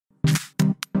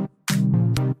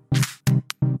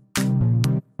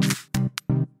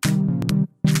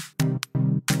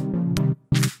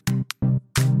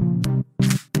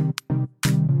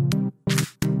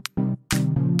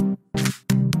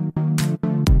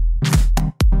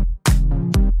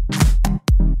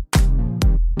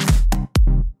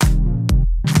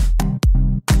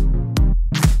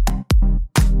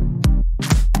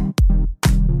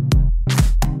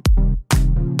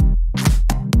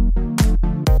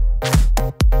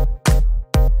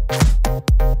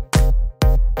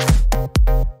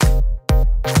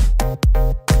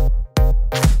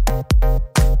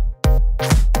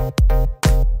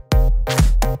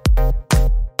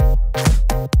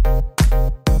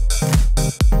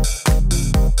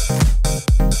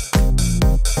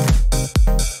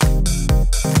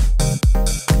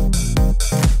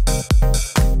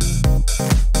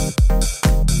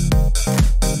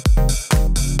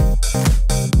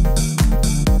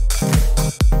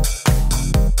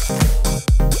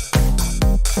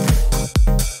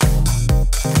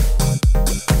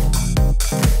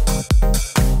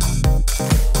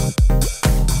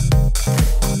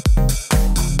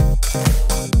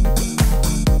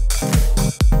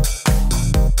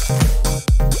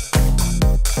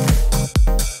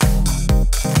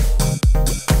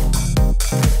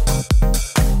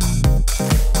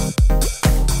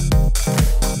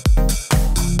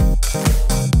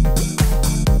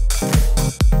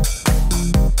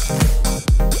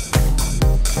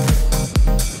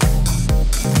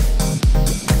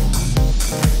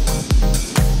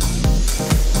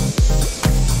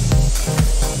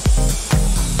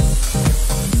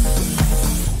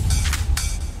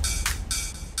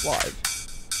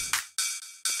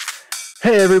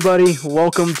Hey everybody,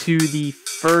 welcome to the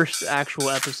first actual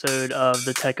episode of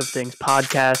the Tech of Things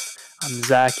podcast. I'm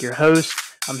Zach, your host.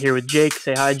 I'm here with Jake.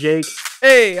 Say hi, Jake.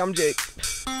 Hey, I'm Jake.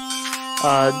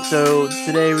 So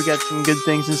today we got some good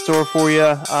things in store for you.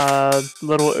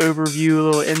 Little overview, a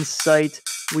little insight.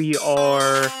 We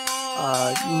are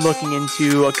looking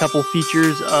into a couple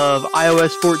features of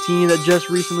iOS 14 that just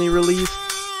recently released.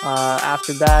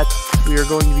 After that, we are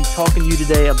going to be talking to you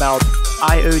today about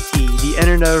IoT, the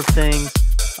Internet of Things,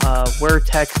 where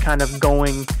tech's kind of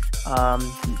going.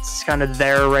 It's kind of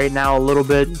there right now a little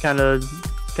bit, kind of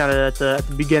at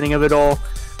the beginning of it all.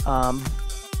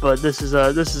 But this is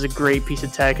a great piece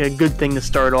of tech, a good thing to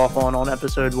start off on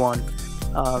episode 1.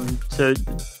 So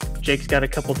Jake's got a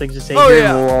couple things to say here,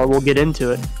 yeah. and we'll get into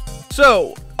it.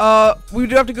 So, we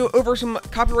do have to go over some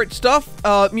copyright stuff.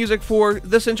 Music for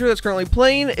this intro that's currently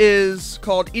playing is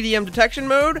called EDM Detection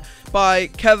Mode by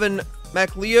Kevin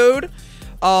MacLeod.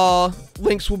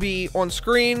 Links will be on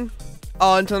screen.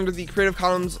 It's under the Creative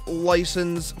Commons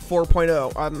License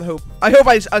 4.0. I hope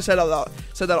I said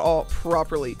that all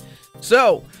properly.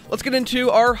 So, let's get into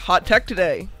our hot tech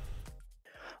today.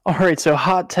 All right, so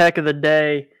hot tech of the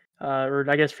day. Or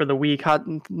I guess for the week,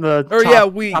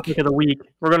 week. Topic of the week.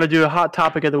 We're going to do a hot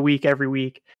topic of the week every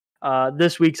week.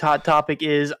 This week's hot topic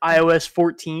is iOS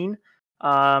 14.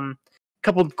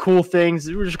 Couple of cool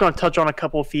things. We're just going to touch on a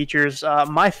couple of features.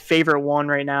 My favorite one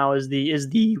right now is the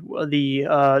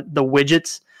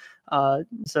widgets.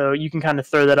 So you can kind of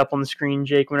throw that up on the screen,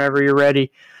 Jake, whenever you're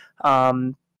ready.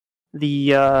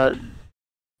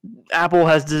 Apple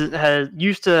has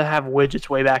used to have widgets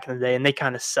way back in the day, and they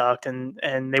kind of sucked, and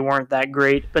they weren't that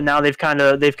great. But now they've kind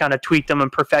of tweaked them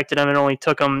and perfected them. It only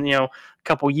took them, a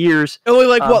couple years. Only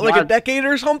like a decade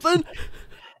or something.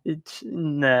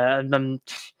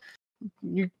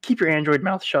 You keep your Android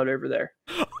mouth shut over there.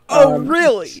 Oh,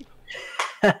 really?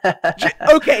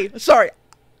 Okay, sorry.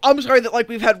 I'm sorry that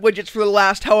we've had widgets for the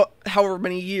last however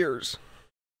many years.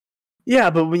 Yeah,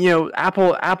 but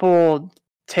Apple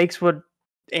takes what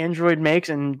Android makes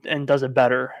and does it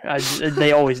better.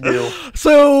 They always do.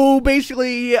 So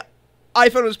basically,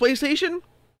 iPhone is PlayStation?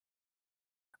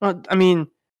 I mean,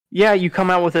 yeah, you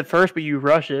come out with it first, but you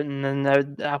rush it, and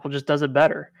then Apple just does it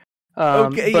better.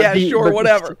 Okay, yeah, sure,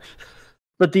 whatever.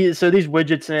 But these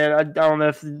widgets, and I don't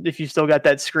know if you still got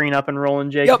that screen up and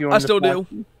rolling, Jake. Yep, if you want I still do.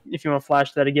 If you want to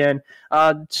flash that again,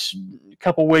 a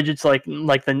couple widgets like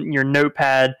your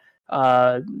Notepad.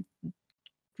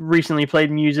 Recently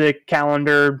played music,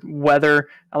 calendar, weather.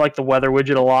 I like the weather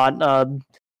widget a lot.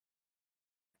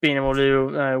 Being able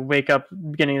to wake up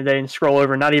beginning of the day and scroll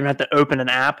over, not even have to open an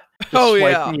app.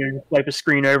 Swipe a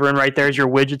screen over, and right there's your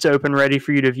widgets open, ready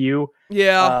for you to view.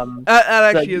 Yeah,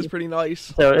 that actually is pretty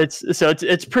nice. So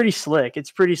it's pretty slick.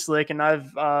 It's pretty slick, and I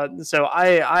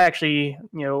actually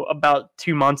about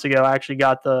 2 months ago I actually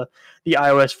got the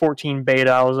iOS 14 beta.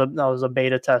 I was a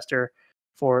beta tester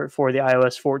for the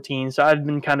iOS 14. So I've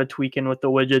been kind of tweaking with the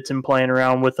widgets and playing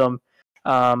around with them.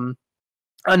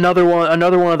 Another one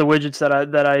of the widgets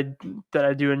that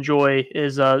I do enjoy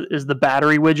is the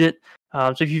battery widget.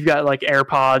 So if you've got like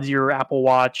AirPods, your Apple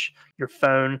Watch, your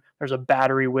phone, there's a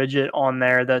battery widget on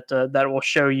there that will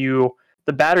show you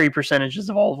the battery percentages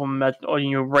of all of them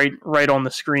right on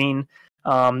the screen.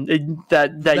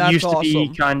 That That's used to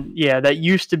be awesome. that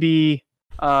used to be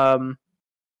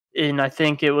in I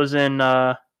think it was in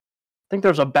I think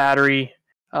there was a battery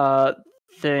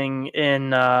thing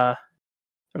in there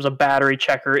was a battery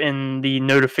checker in the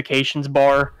notifications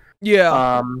bar.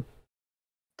 Yeah.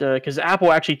 Because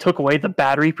Apple actually took away the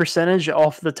battery percentage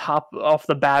off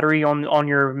the battery on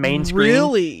your main screen.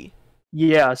 Really?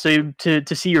 Yeah, so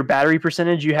to see your battery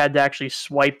percentage, you had to actually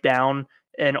swipe down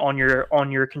and on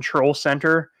your control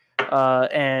center,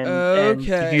 and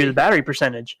to view the Okay. battery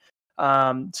percentage.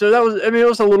 So that was, I mean, it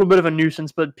was a little bit of a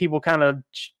nuisance, but people kind of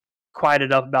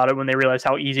quieted up about it when they realized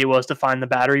how easy it was to find the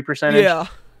battery percentage. Yeah.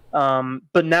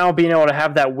 But now being able to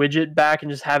have that widget back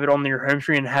and just have it on your home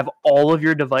screen and have all of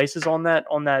your devices on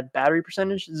that battery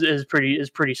percentage is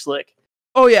pretty slick.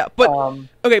 Oh yeah, but Um,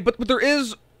 okay, but there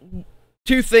is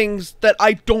two things that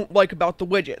I don't like about the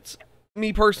widgets.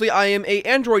 Me personally, I am a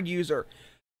Android user.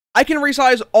 I can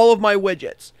resize all of my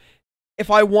widgets. If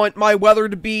I want my weather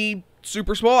to be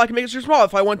super small, I can make it super small.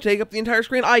 If I want to take up the entire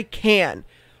screen, I can.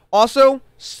 Also,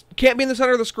 can't be in the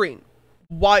center of the screen.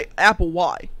 Why, Apple?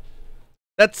 Why?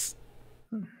 That's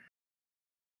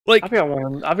like I've got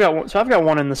one. I've got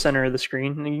one in the center of the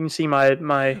screen, and you can see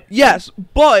my. yes,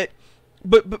 but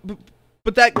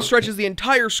that stretches the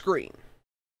entire screen.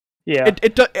 Yeah.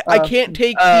 I can't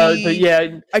take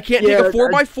yeah. I can't take a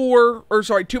 4x4 or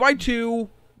sorry 2x2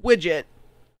 widget,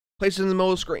 place it in the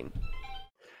middle of the screen.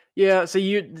 Yeah, so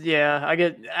I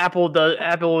get Apple,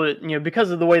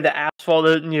 because of the way the apps fall,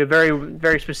 very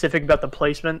very specific about the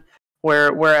placement.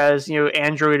 Whereas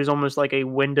Android is almost like a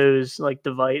Windows like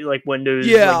device, like Windows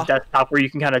like desktop, where you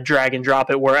can kind of drag and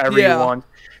drop it wherever you want.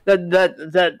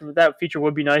 That feature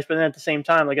would be nice, but then at the same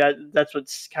time, like that's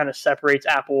what kind of separates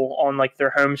Apple on like their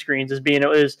home screens is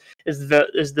the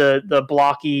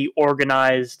blocky,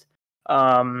 organized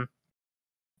apps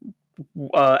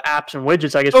and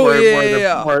widgets, I guess,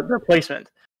 where their placement,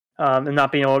 and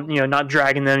not being able, not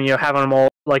dragging them, having them all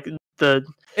like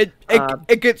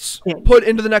it gets put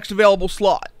into the next available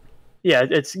slot. Yeah,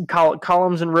 it's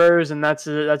columns and rows, and that's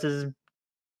as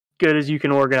good as you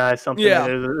can organize something. Yeah,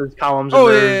 there's columns and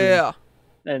rows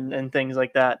and things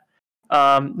like that.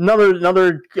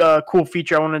 Another cool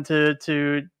feature I wanted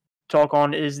to talk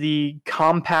on is the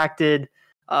compacted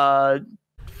phone,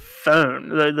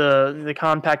 the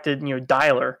compacted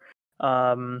dialer.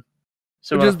 So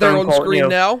which is there on screen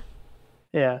now.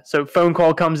 Yeah, so phone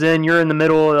call comes in, you're in the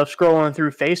middle of scrolling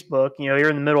through Facebook, you're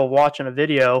in the middle of watching a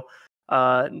video.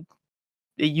 It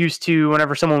used to,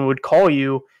 whenever someone would call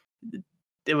you,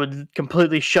 it would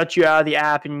completely shut you out of the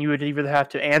app, and you would either have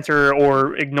to answer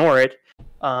or ignore it.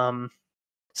 So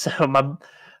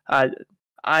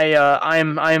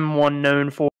I'm one known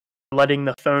for letting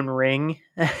the phone ring.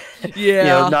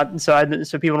 Yeah.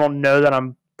 So people don't know that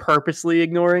I'm purposely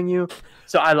ignoring you.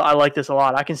 So I like this a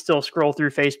lot. I can still scroll through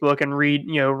Facebook and read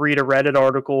a Reddit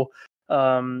article.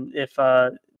 If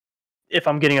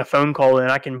I'm getting a phone call in,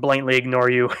 I can blatantly ignore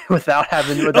you without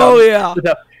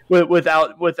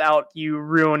you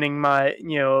ruining my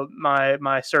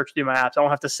my search through my apps. I don't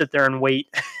have to sit there and wait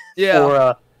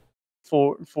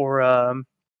for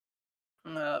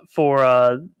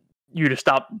you to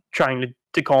stop trying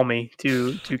to call me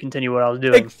to continue what I was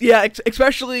doing.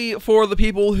 Especially for the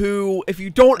people who, if you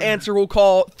don't answer, will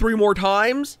call 3 more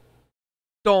times.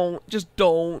 Don't.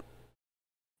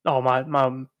 Oh,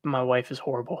 my wife is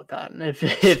horrible at that.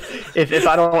 If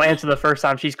I don't answer the first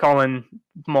time, she's calling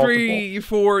multiple. 3,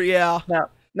 4, yeah.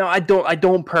 No, I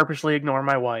don't purposely ignore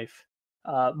my wife.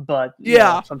 But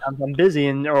sometimes I'm busy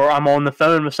or I'm on the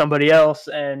phone with somebody else,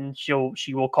 and she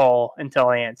will call until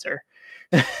I answer.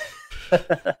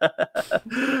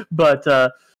 But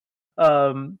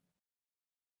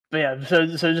yeah, so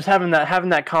just having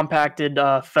that compacted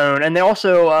phone, and they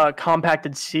also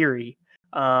compacted Siri.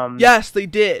 Yes, they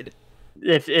did.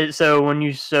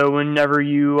 Whenever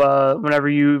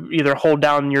you either hold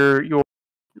down your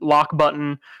lock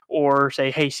button or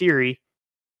say, "Hey Siri,"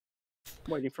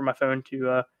 waiting for my phone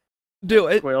to do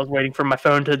it. I was waiting for my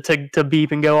phone to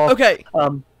beep and go off. Okay.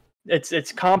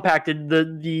 It's compacted.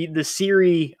 The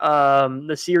Siri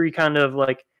kind of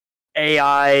like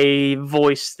AI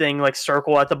voice thing, like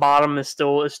circle at the bottom, is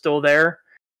still there.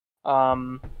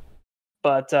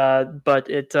 But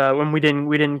it when we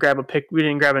didn't grab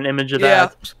an image of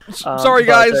that. Sorry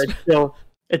guys.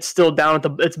 It's still down at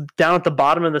the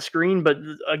bottom of the screen, but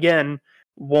again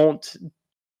won't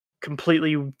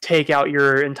completely take out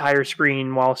your entire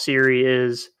screen while Siri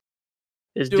is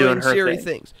doing her Siri thing.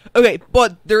 things. Okay,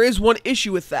 but there is one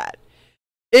issue with that.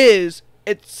 It's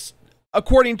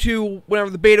according to whenever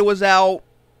the beta was out,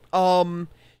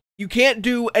 you can't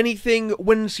do anything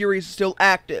when Siri is still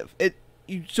active.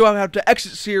 You still have to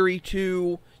exit Siri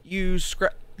to use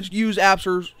apps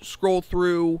or scroll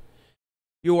through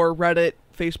your Reddit,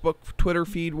 Facebook, Twitter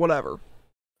feed, whatever.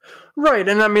 Right,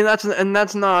 and I mean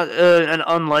that's not an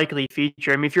unlikely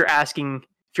feature. I mean, if you're asking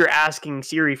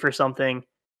Siri for something,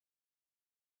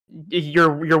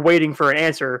 you're waiting for an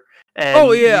answer,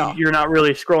 and you're not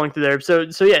really scrolling through there.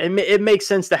 So yeah, it makes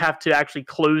sense to have to actually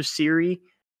close Siri.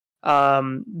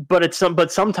 But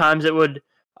sometimes it would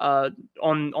on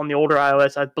the older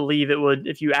iOS, I believe it would,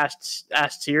 if you asked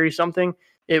Siri something,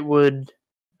 it would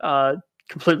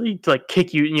completely like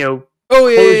kick you.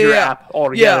 Close your app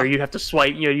altogether. You'd have to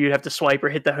swipe. You'd have to swipe or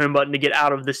hit the home button to get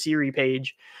out of the Siri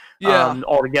page.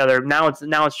 Altogether. Now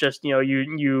it's just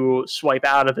you swipe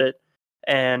out of it,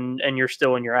 and you're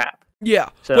still in your app. Yeah,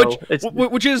 so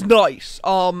which is nice.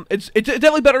 It's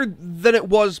definitely better than it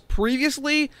was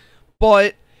previously,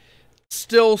 but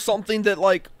still something that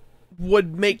like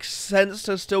would make sense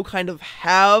to still kind of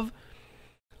have,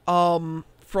 from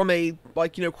a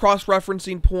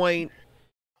cross-referencing point.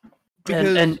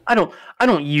 Because and I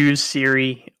don't use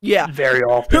Siri very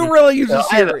often. Who really uses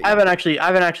Siri? I haven't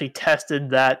actually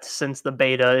tested that since the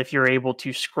beta. If you're able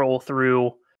to scroll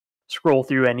through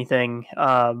anything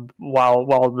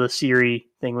while the Siri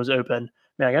thing was open,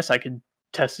 I mean, I guess I could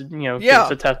test it. Give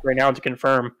us a test right now to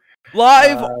confirm.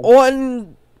 Live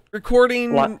on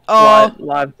recording.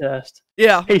 Live test.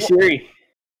 Yeah. Hey Siri.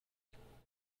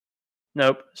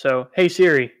 Nope. So hey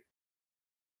Siri.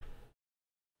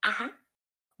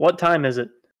 What time is it?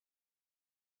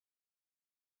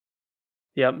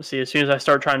 Yep. See, as soon as I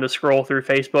start trying to scroll through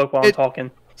Facebook while I'm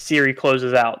talking, Siri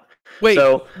closes out. Wait.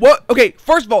 So what? Okay.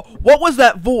 First of all, what was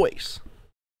that voice?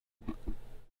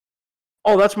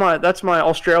 Oh, that's my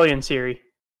Australian Siri.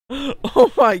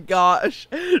 Oh my gosh,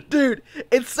 dude!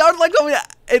 It sounded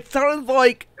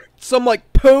like some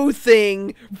like Poe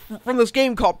thing from this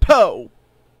game called Poe.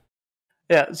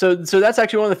 Yeah, so that's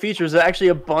actually one of the features. There's actually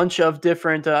a bunch of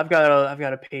different. I've got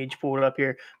a page pulled up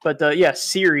here, but yeah,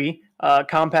 Siri,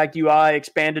 compact UI,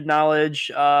 expanded knowledge.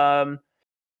 You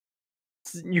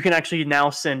can actually now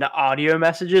send audio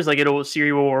messages. Like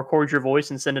Siri will record your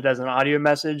voice and send it as an audio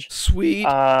message. Sweet.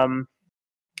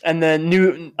 And then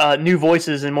new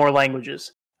voices in more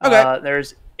languages. Okay.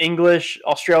 There's English,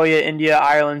 Australia, India,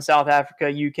 Ireland, South Africa,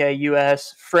 UK,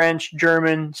 US, French,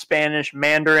 German, Spanish,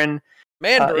 Mandarin.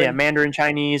 Mandarin,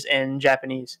 Chinese, and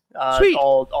Japanese. Sweet.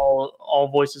 All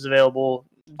voices available,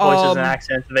 voices and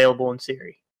accents available in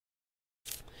Siri.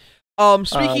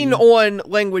 Speaking on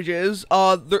languages,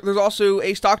 there's also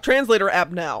a stock translator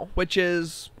app now, which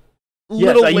is a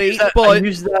little late, but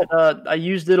I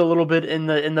used it a little bit in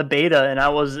the beta, and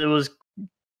it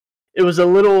was a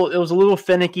little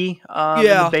finicky. In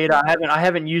the beta, I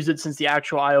haven't used it since the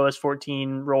actual iOS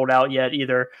 14 rolled out yet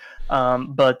either.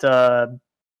 But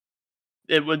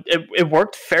it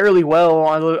worked fairly well,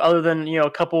 other than a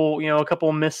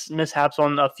couple mishaps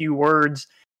on a few words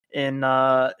in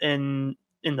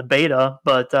the beta,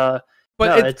 but no,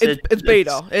 it's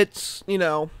beta.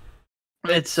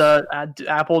 It's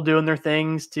Apple doing their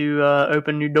things to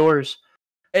open new doors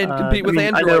and compete with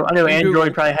Android. I know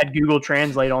Android probably had Google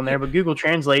Translate on there, but Google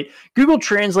Translate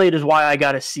is why I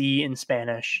got a C in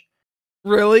Spanish.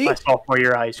 Really? My sophomore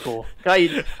year of high school.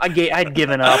 I'd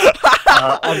given up.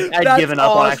 I'd given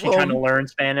up on actually trying to learn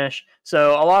Spanish.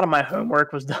 So a lot of my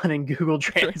homework was done in Google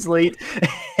Translate,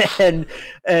 and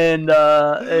it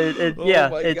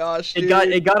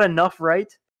got enough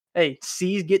right. Hey,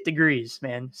 C's get degrees,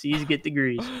 man. C's get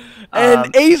degrees,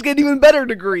 and A's get even better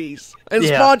degrees and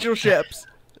sponsorships.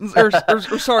 Sorry,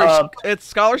 it's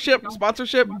scholarship,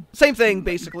 sponsorship, same thing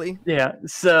basically. Yeah.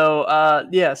 So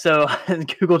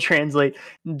Google Translate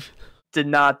did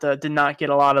not get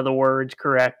a lot of the words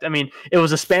correct. I mean, it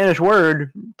was a Spanish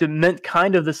word that meant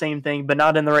kind of the same thing, but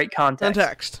not in the right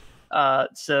context.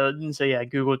 So yeah,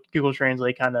 Google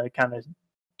Translate kind of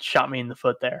shot me in the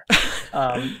foot there.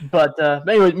 But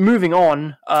anyway, moving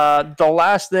on. The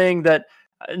last thing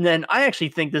and then I actually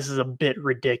think this is a bit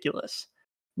ridiculous.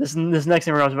 This next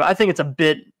thing we're going to talk about, I think it's a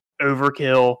bit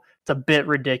overkill. It's a bit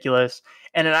ridiculous,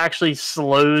 and it actually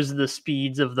slows the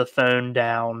speeds of the phone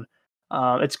down.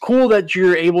 It's cool that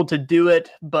you're able to do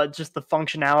it, but just the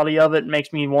functionality of it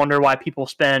makes me wonder why people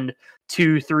spend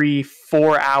 2, 3,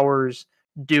 4 hours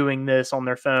doing this on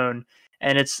their phone.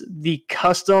 And it's the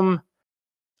custom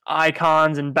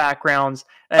icons and backgrounds.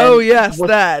 And oh yes,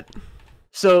 that.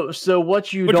 So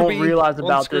what you Which will don't be realize on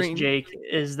about this, screen. Jake,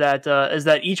 is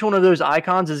that each one of those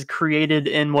icons is created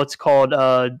in what's called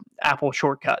Apple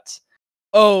shortcuts.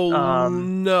 Oh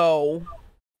Um, no.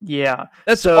 yeah.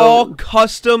 That's all So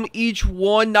custom, each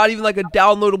one, not even like a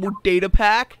downloadable data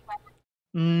pack.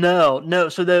 no.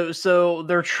 So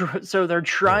they're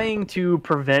trying to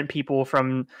prevent people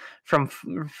from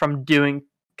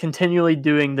continually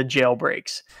doing the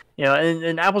jailbreaks.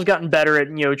 And Apple's gotten better at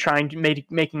trying to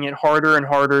making it harder and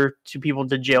harder to people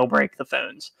to jailbreak the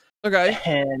phones. Okay.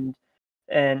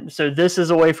 And so this is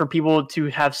a way for people to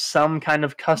have some kind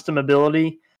of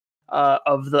customability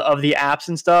of the apps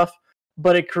and stuff,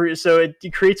 but it creates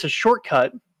a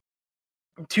shortcut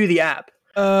to the app.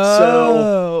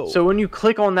 Oh. So when you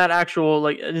click on that actual,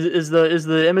 like, is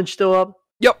the image still up?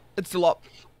 Yep, it's still up.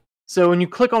 So when you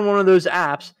click on one of those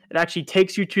apps, it actually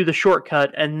takes you to the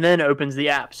shortcut and then opens the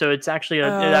app. So it's actually it's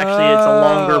a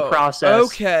longer process.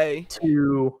 Okay.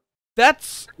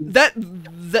 That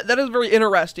is very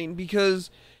interesting, because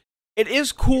it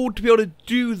is cool to be able to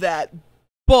do that,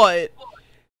 but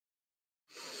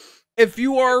if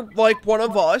you are like one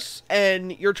of us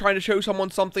and you're trying to show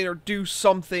someone something or do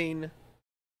something.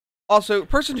 Also, the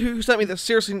person who sent me this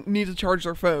seriously needs to charge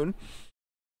their phone.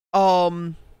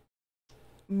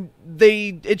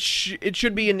 It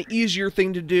should be an easier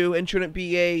thing to do and shouldn't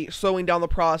be a slowing down the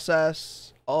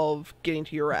process of getting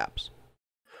to your apps.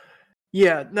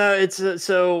 Yeah, no, it's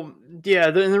so yeah.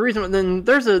 And the reason then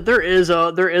there is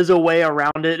a way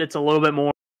around it. It's a little bit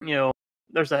more,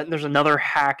 There's another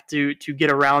hack to get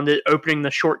around it, opening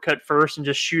the shortcut first and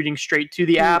just shooting straight to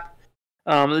the app.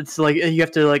 It's like you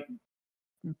have to like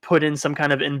put in some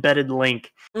kind of embedded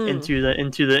link into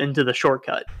the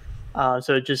shortcut.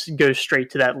 So it just goes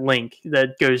straight to that link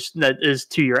that is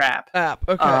to your app.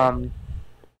 Okay.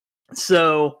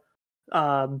 So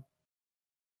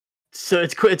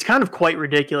it's kind of quite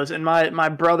ridiculous. And my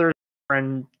brother's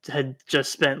friend had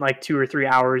just spent like 2 or 3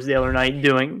 hours the other night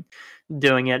doing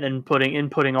it and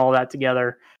putting all that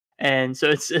together. And so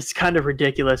it's kind of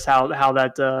ridiculous how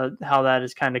that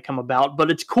has kind of come about, but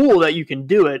it's cool that you can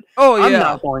do it. Oh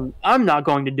yeah. I'm not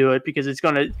going to do it because it's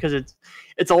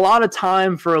a lot of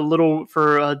time for a little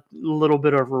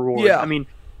bit of reward. Yeah. I mean,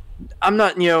 I'm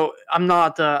not a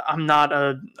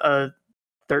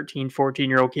 13,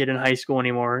 14-year-old kid in high school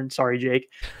anymore. Sorry, Jake.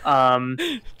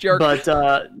 Jerk. But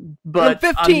I'm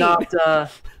 15.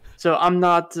 I'm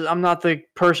not the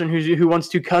person who wants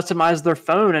to customize their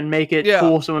phone and make it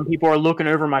cool. So when people are looking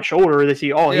over my shoulder, they see,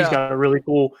 he's got a really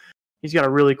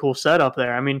cool setup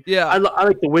there. I mean, I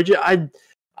like the widget.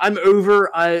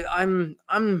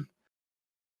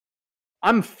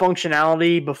 I'm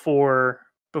functionality before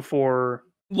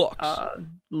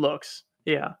looks.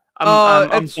 Yeah.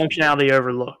 I'm functionality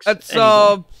over looks. That's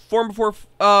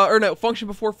function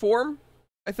before form,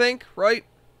 I think, right?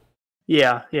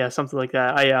 Yeah, something like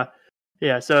that.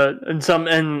 Yeah. So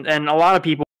and a lot of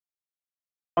people.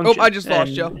 Oh, I just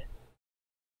lost you.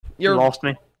 You lost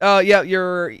me. Yeah,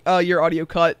 your audio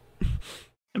cut.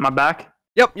 Am I back?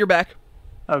 Yep, you're back.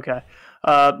 Okay.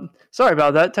 Sorry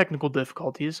about that. Technical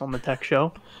difficulties on the tech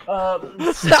show.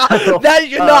 That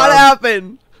should not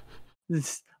happen.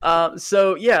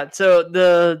 So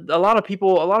a lot of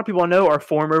people I know are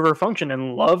form over function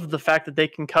and love the fact that they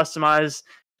can customize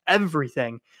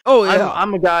everything. Oh yeah. I'm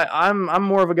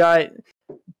more of a guy.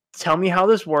 Tell me how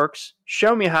this works.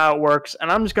 Show me how it works,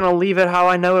 and I'm just gonna leave it how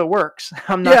I know it works.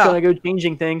 I'm not gonna go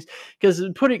changing things, because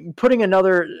putting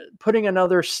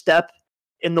another step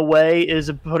in the way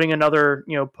is putting another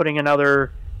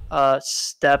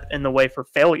step in the way for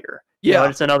failure.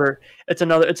 It's another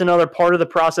part of the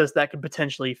process that could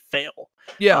potentially fail.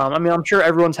 Yeah. I mean, I'm sure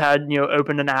everyone's had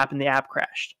opened an app and the app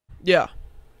crashed. Yeah.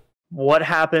 What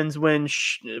happens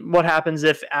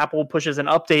if Apple pushes an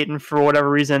update and for whatever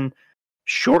reason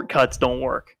shortcuts don't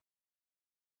work?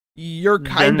 You're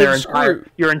kind of screwed.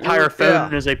 Your entire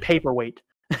phone is a paperweight.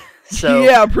 So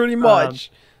yeah, pretty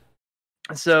much.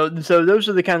 So those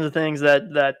are the kinds of things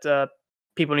that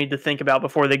people need to think about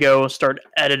before they go start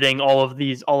editing all of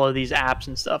these apps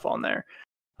and stuff on there.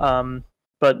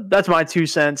 But that's my 2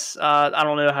 cents. I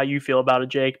don't know how you feel about it,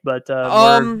 Jake, but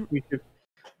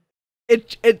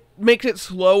it makes it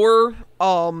slower.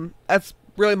 That's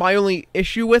really my only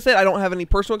issue with it. I don't have any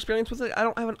personal experience with it. I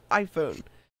don't have an iPhone.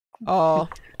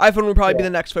 iPhone would probably be the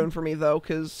next phone for me, though,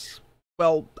 because,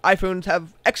 well, iPhones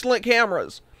have excellent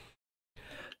cameras.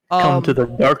 Come to the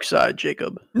dark side,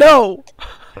 Jacob. No.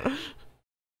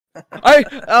 I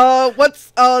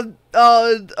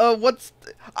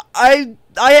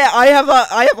have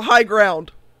high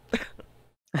ground.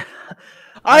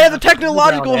 I have the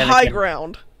technological high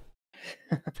ground.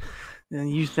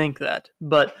 And you think that,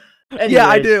 but Yeah,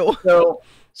 I anyways, do.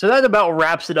 so that about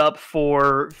wraps it up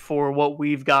for what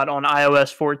we've got on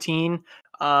iOS 14.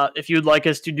 If you'd like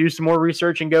us to do some more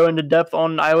research and go into depth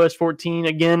on iOS 14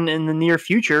 again in the near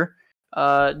future,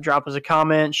 drop us a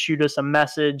comment, shoot us a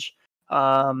message.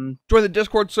 Join the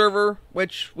Discord server,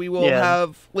 which we will Yeah.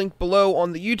 have linked below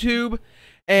on the YouTube,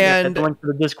 Yeah, and the link to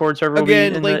the Discord server will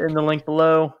again, be in the link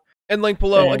below. And link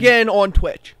below And- again on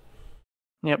Twitch.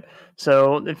 Yep.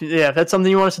 So if that's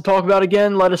something you want us to talk about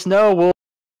again, let us know. We'll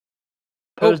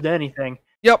post anything.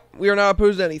 Yep, we are not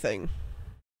opposed to anything.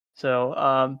 So,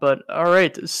 but all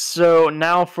right. So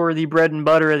now for the bread and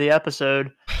butter of the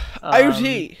episode,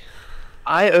 IoT.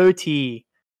 IoT.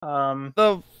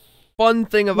 The fun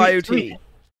thing of IoT.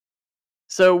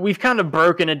 So we've kind of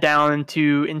broken it down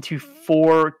into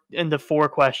four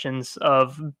questions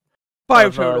of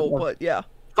five total, but yeah,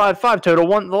 five total.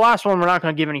 The last one we're not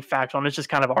going to give any facts on. It's just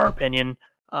kind of our opinion.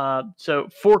 So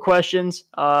 4 questions.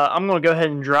 I'm going to go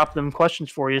ahead and drop them questions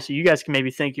for you, so you guys can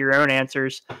maybe think your own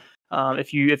answers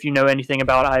if you know anything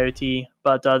about IoT.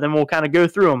 But then we'll kind of go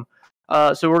through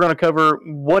them. So we're going to cover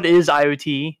what is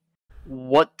IoT,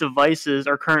 what devices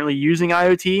are currently using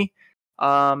IoT,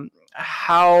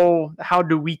 how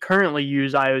do we currently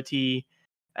use IoT,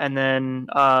 and then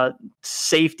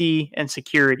safety and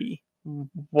security.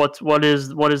 What is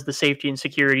the safety and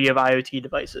security of IoT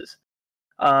devices?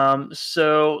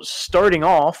 So starting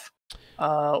off,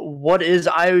 what is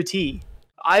IoT?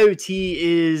 IoT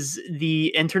is the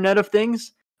Internet of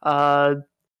Things.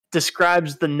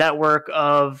 Describes the network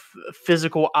of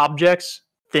physical objects,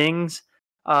 things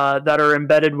that are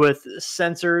embedded with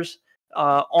sensors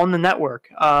on the network.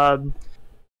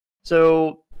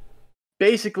 So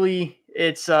basically,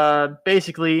 it's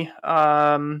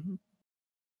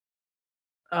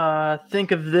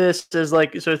think of this as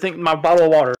think my bottle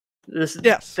of water.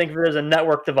 Think of it as a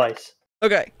network device.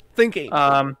 Okay, thinking.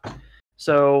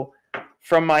 So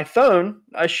from my phone,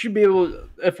 I should be able,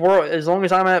 as long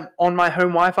as I'm on my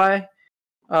home Wi-Fi.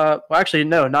 Well, actually,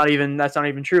 no, that's not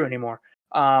even true anymore.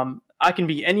 I can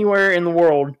be anywhere in the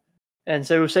world, and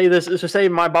so say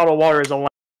my bottle of water is a lamp,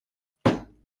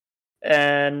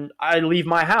 and I leave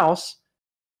my house,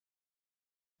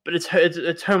 but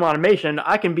it's home automation.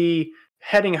 I can be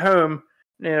heading home,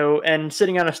 and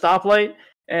sitting at a stoplight,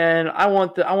 and I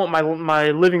want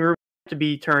my living room to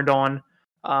be turned on.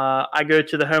 I go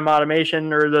to the home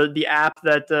automation or the app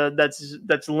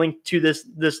that's linked to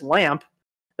this lamp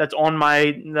that's on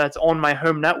my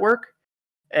home network,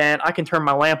 and I can turn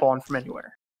my lamp on from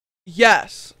anywhere.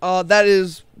 Yes, that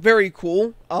is very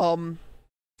cool. And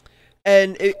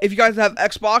if you guys have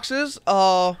Xboxes,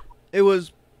 it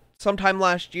was sometime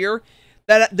last year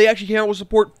that they actually came out with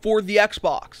support for the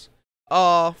Xbox.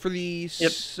 For the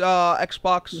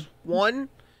Xbox One.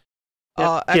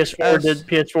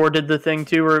 PS4 did the thing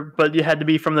too, but you had to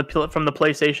be from the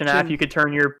PlayStation app. You could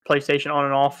turn your PlayStation on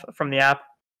and off from the app.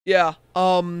 Yeah.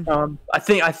 I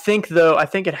think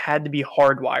it had to be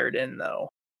hardwired in though.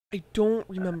 I don't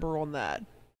remember on that.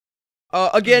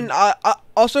 Again, I'm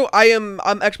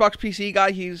Xbox PC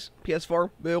guy. He's PS4.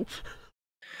 Boo.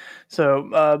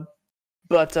 So,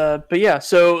 but yeah.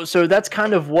 So that's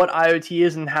kind of what IoT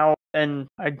is and how. And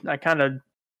I kind of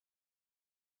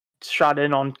shot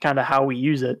in on kind of how we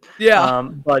use it. Yeah.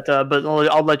 But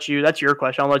I'll let you. That's your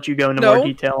question. I'll let you go into more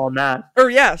detail on that. Or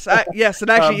yes, yes, it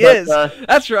actually is.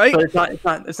 That's right. But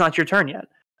it's not your turn yet.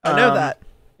 I know that.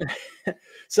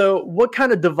 So, what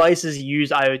kind of devices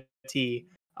use IoT?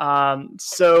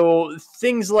 So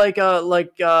things like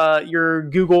your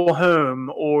Google Home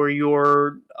or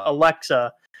your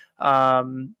Alexa, are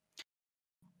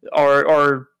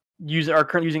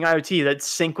currently using IoT that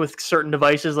sync with certain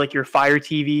devices like your Fire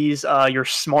TVs, your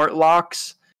smart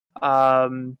locks,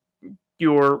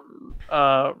 your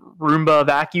Roomba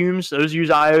vacuums. Those use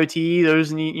IoT.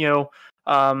 Those need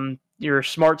your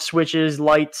smart switches,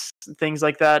 lights, things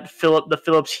like that. The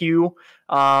Philips Hue,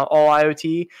 all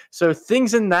IoT. So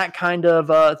things in that kind of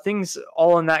this is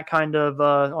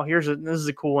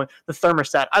a cool one. The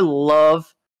thermostat. I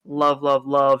love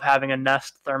having a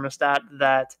Nest thermostat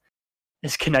that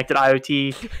is connected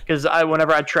IoT, because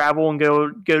whenever I travel and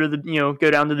go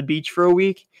down to the beach for a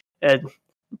week, and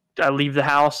I leave the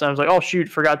house and I was like, oh shoot,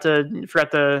 forgot to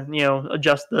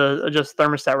adjust the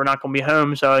thermostat. We're not going to be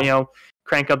home, so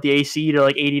crank up the AC to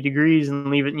like 80 degrees and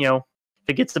leave it. If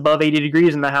it gets above 80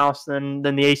 degrees in the house, then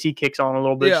the AC kicks on a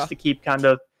little bit just to keep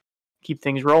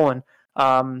things rolling.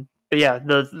 But yeah,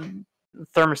 the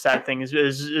thermostat thing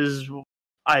is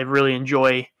I really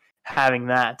enjoy having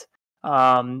that.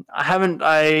 I'm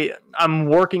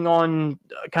working on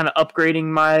kind of upgrading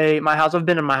my house. I've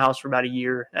been in my house for about a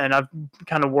year, and I've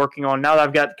kind of working on, now that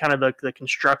I've got kind of the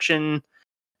construction,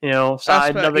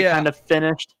 side of it kind of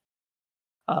finished.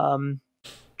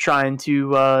 Trying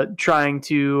to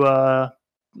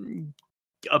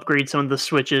upgrade some of the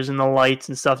switches and the lights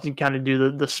and stuff to kind of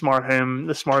do the smart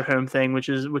home thing, which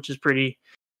is pretty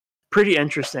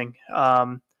interesting.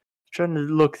 Trying to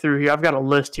look through here. I've got a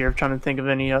list here. I'm trying to think of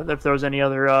if there was any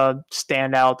other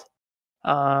standout.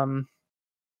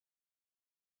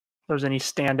 There's any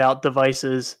standout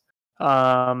devices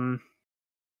that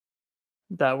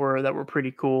were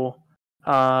pretty cool.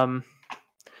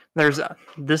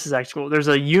 This is actually cool. There's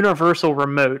a universal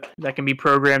remote that can be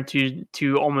programmed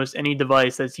to almost any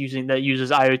device that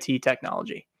uses IoT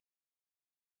technology.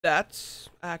 That's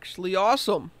actually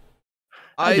awesome.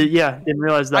 Didn't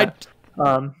realize that.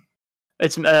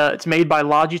 It's made by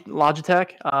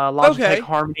Logitech. Logitech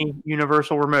Harmony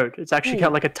Universal Remote. It's actually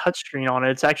got like a touchscreen on it.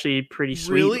 It's actually pretty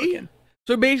sweet looking.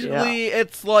 So basically,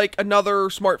 it's like another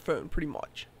smartphone, pretty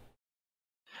much.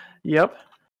 Yep.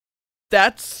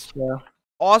 That's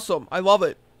awesome. I love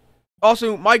it.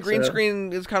 Also, my green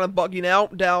screen is kind of bugging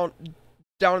out down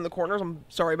in the corners. I'm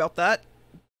sorry about that.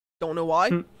 Don't know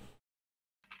why.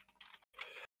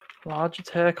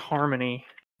 Logitech Harmony.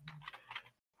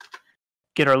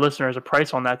 Get our listeners a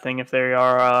price on that thing if they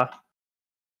are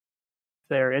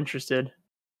interested.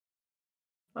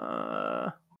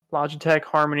 Logitech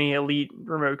Harmony Elite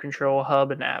Remote Control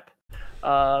Hub and App.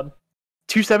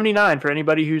 $279 for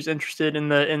anybody who's interested in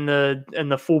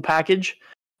the full package.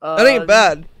 That ain't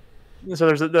bad. So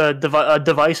there's a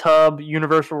device hub,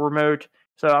 universal remote.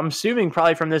 So I'm assuming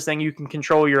probably from this thing you can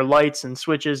control your lights and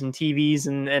switches and TVs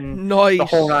and nice. The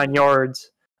whole 9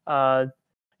 yards. And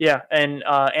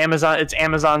Amazon. It's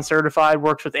Amazon certified.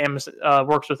 Works with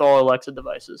all Alexa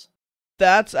devices.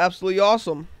 That's absolutely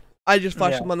awesome. I just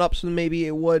flashed someone up, so maybe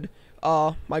it would.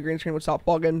 My green screen would stop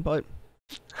bugging, but.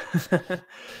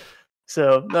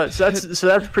 So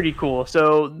that's pretty cool.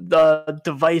 So the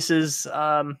devices.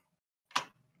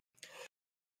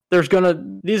 These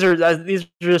are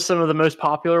just some of the most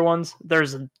popular ones.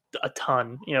 There's a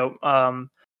ton.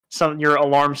 Some your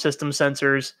alarm system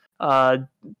sensors.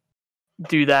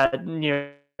 Do that,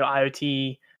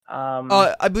 IoT.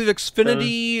 I believe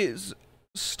Xfinity's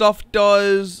stuff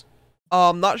does.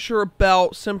 Not sure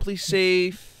about Simply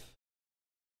Safe.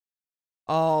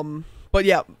 But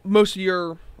yeah, most of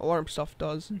your alarm stuff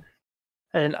does.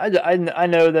 And I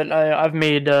know that I've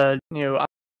made to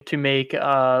make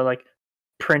like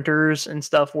printers and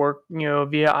stuff work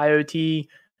via IoT.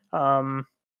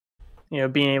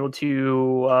 Being able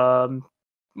to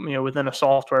within a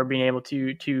software being able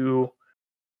to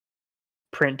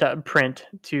print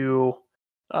to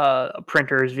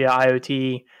printers via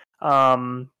IoT.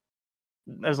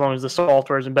 As long as the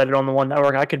software is embedded on the one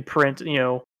network, I could print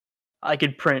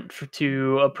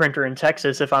to a printer in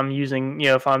Texas if I'm using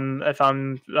if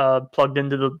I'm plugged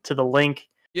into the link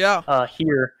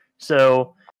here.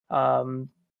 So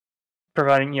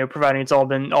providing it's all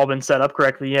been set up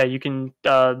correctly, you can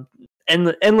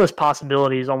endless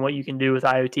possibilities on what you can do with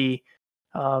IoT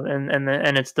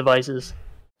and its devices.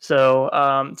 So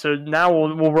now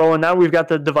we'll roll in. Now we've got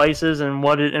the devices and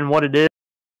what it is.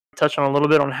 Touch on a little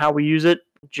bit on how we use it.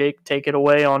 Jake, take it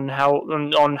away on how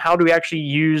do we actually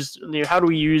use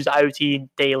IoT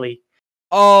daily.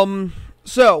 For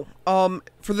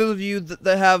those of you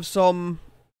that have some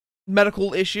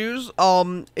medical issues,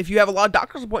 if you have a lot of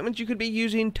doctor's appointments, you could be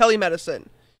using telemedicine,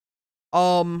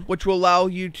 which will allow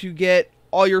you to get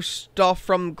all your stuff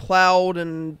from cloud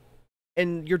and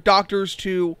your doctors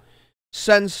to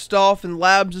send stuff and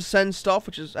labs to send stuff,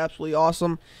 which is absolutely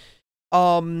awesome.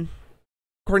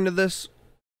 According to this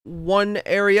one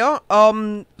area,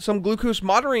 some glucose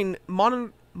monitoring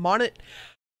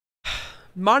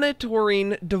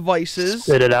devices.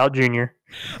 Spit it out, Junior.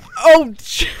 Oh,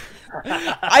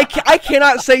 I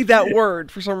cannot say that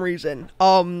word for some reason.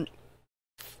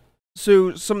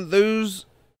 So some of those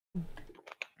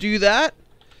do that.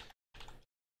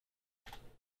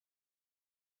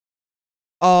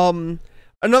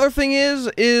 Another thing is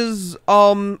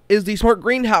the smart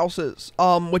greenhouses,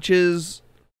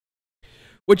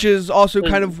 which is also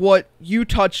kind of what you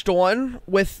touched on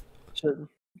with.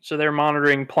 So they're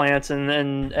monitoring plants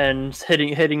and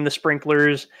hitting the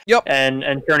sprinklers. Yep.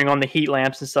 And turning on the heat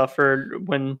lamps and stuff for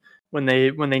when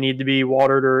they need to be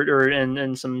watered or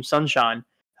in some sunshine.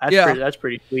 That's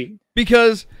pretty sweet.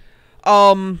 Because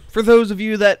for those of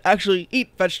you that actually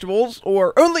eat vegetables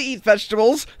or only eat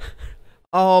vegetables,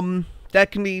 that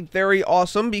can be very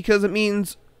awesome because it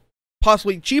means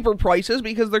possibly cheaper prices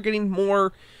because they're getting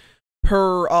more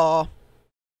per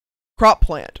crop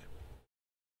plant.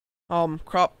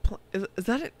 Is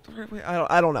that it? Wait,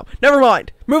 I don't know. Never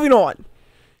mind. Moving on.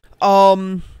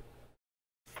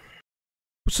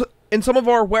 So in some of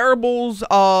our wearables,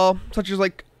 such as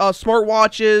like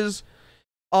smartwatches,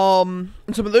 and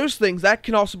some of those things, that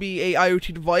can also be a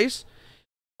IoT device.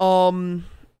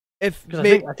 If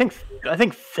I think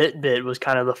Fitbit was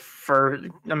kind of the first.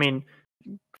 I mean,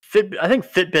 I think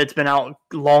Fitbit's been out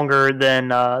longer than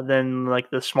like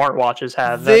the smartwatches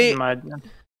have. So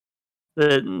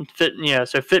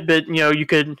Fitbit, you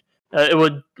could it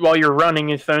would, while you're running,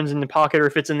 your phone's in the pocket or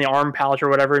if it's in the arm pouch or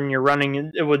whatever, and you're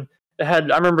running, I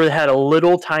remember it had a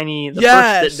little tiny. The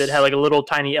first Fitbit had like a little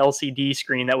tiny LCD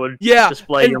screen that would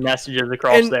display your messages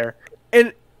across there.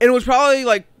 And it was probably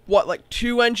like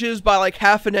 2 inches by like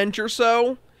half an inch or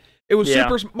so. It was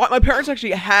super. My parents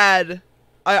actually had.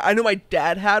 I know my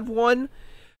dad had one.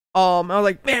 I was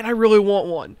like, man, I really want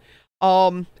one.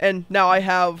 And now I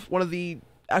have one of the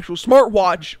actual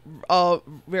smartwatch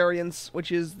variants,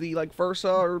 which is the like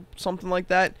Versa or something like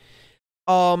that.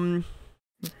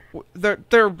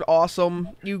 They're awesome.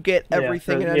 You get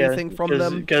everything and anything from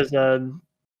them. Because I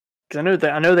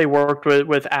know they worked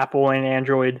with Apple and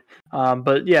Android.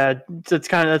 But yeah, that's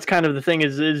kind of the thing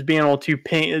is being able to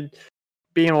ping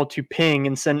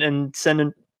and send and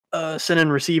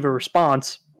receive a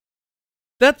response.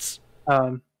 That's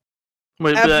absolutely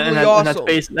awesome.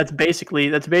 And that's basically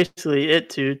it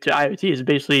to IoT is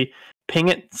basically ping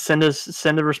it, send a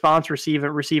response, receive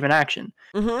an action.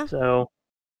 Mm-hmm. So,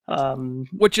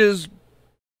 which is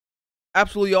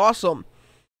absolutely awesome.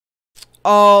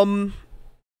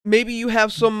 Maybe you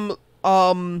have some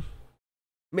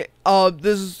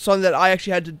this is something that I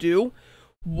actually had to do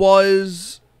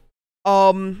was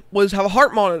have a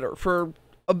heart monitor for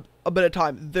a bit of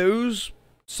time.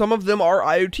 Some of them are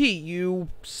IoT. You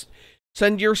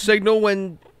send your signal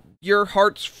when your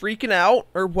heart's freaking out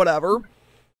or whatever.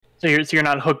 So you're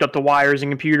not hooked up to wires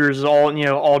and computers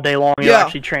all day long. You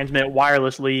actually transmit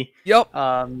wirelessly. Yep.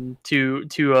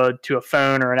 To a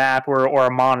phone or an app or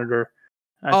a monitor.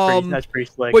 That's pretty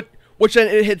slick. Which then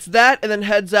it hits that and then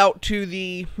heads out to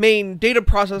the main data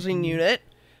processing unit,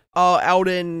 out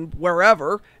in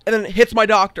wherever, and then it hits my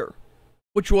doctor,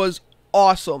 which was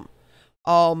awesome.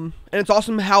 And it's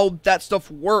awesome how that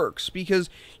stuff works because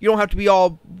you don't have to be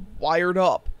all wired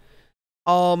up.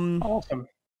 Awesome.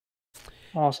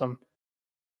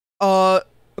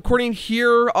 According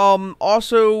here,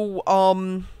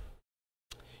 also,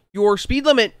 your speed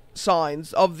limit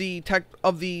signs of the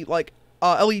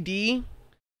LED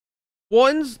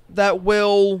ones that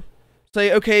will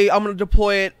say, okay, I'm going to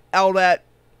deploy it out at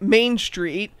Main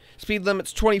Street, speed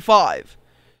limit's 25.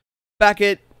 Back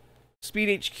at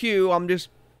Speed HQ, I'm just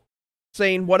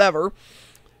saying whatever,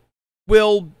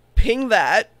 will ping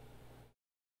that,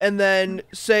 and then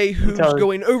say who's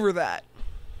going over that.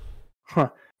 Huh.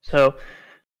 So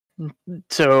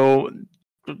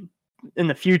in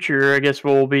the future, I guess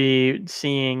we'll be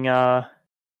seeing a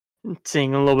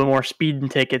little bit more speeding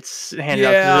tickets handed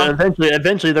out.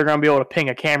 Eventually, they're going to be able to ping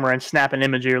a camera and snap an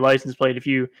image of your license plate if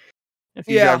you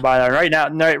drive by that. Right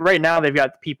now, they've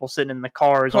got people sitting in the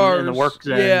cars. In the work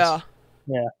zones.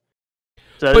 Yeah.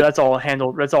 So that's all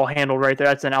handled. That's all handled right there.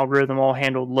 That's an algorithm all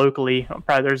handled locally.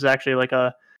 Probably there's actually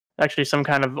some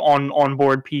kind of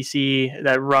onboard PC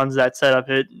that runs that setup.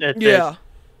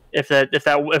 If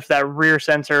that rear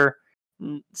sensor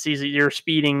sees that you're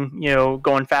speeding,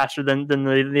 going faster than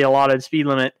the allotted speed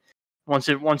limit,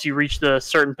 once you reach the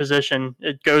certain position,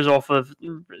 it goes off of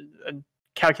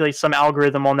calculates some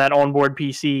algorithm on that onboard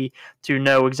PC to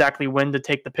know exactly when to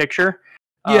take the picture.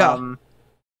 And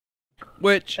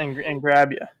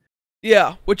grab you.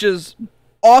 Yeah, which is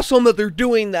awesome that they're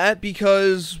doing that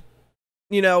because,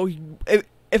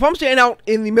 if I'm standing out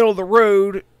in the middle of the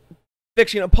road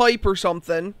fixing a pipe or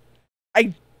something,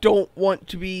 I don't want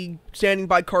to be standing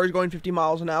by cars going 50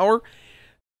 miles an hour.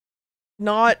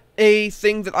 Not a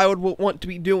thing that I would want to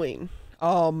be doing.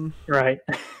 Right.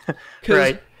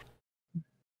 Right.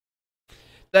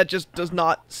 That just does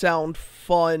not sound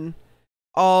fun.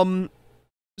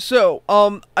 So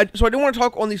I do want to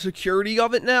talk on the security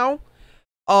of it now.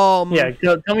 Tell me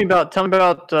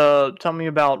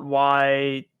about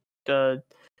why.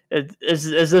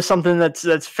 Is this something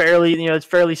that's fairly it's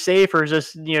fairly safe, or is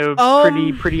this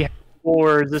pretty,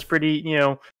 or is this pretty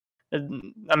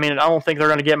I mean, I don't think they're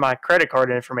going to get my credit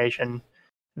card information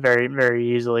very,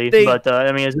 very easily.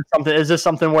 Is this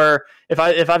something where if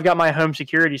I've got my home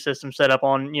security system set up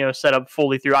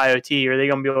fully through IoT, are they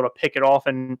going to be able to pick it off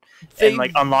and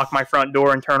unlock my front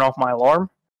door and turn off my alarm?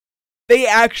 They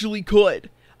actually could.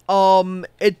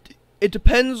 it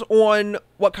depends on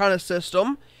what kind of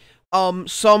system.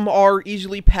 Some are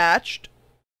easily patched,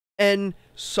 and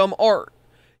some aren't.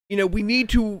 You know, we need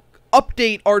to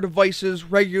update our devices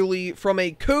regularly from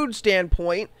a code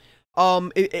standpoint.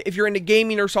 If you're into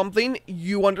gaming or something,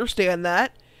 you understand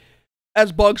that.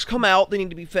 As bugs come out, they need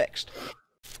to be fixed.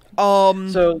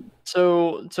 So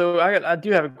I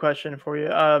do have a question for you.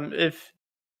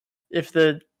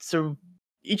 So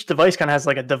each device kind of has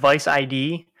like a device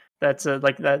ID that's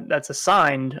that's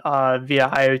assigned via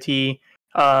IoT,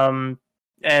 and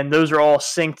those are all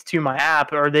synced to my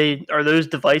app. Are those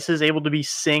devices able to be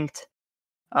synced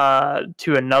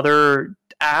to another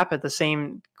app at the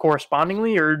same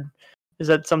correspondingly, or is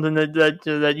that something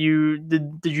that you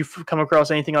did you come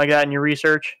across anything like that in your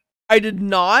research? I did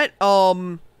not.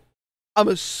 I'm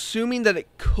assuming that it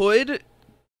could.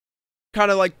 Kind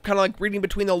of like reading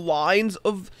between the lines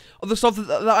of the stuff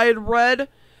that I had read.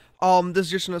 This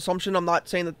is just an assumption. I'm not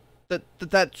saying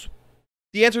that's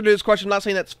the answer to this question. I'm not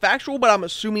saying that's factual, but I'm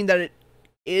assuming that it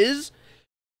is.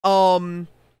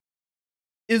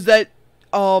 Is that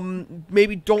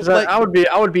maybe don't let. I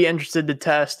would be interested to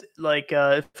test, like,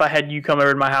 if I had you come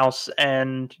over to my house,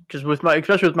 and because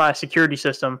especially with my security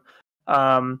system,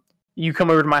 you come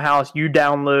over to my house, you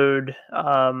download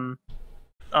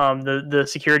the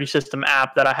security system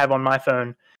app that I have on my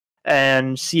phone,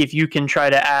 and see if you can try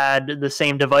to add the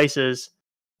same devices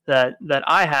that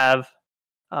I have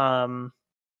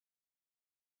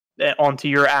onto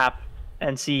your app,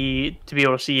 and see to be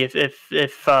able to see if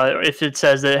it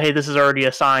says that, hey, this is already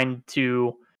assigned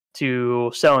to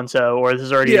so and so, or this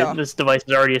is already this device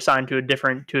is already assigned to a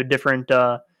different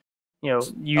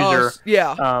user.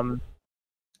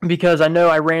 Because I know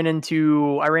I ran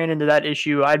into that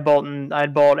issue. I'd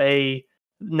bought a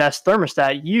Nest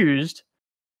thermostat used,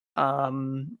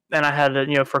 and I had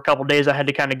to, for a couple of days I had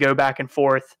to kind of go back and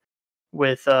forth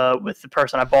with the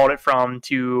person I bought it from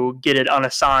to get it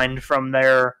unassigned from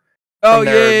their from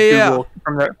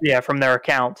their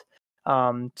account,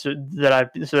 so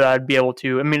that I'd be able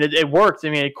to. I mean, it worked.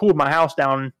 I mean, it cooled my house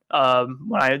down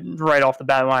right off the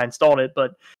bat when I installed it,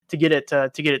 but to get it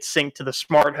synced to the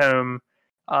smart home.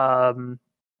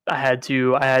 They had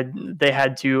to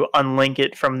unlink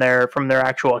it from their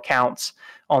actual accounts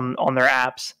on their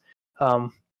apps.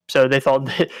 So they thought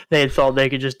they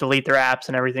could just delete their apps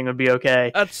and everything would be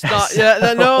okay. That's not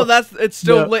no. It's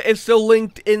still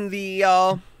linked in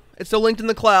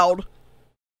the cloud.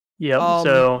 Yep.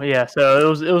 So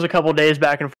it was a couple of days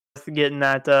back and forth getting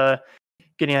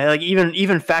like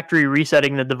even factory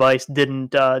resetting the device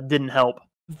didn't help.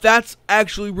 That's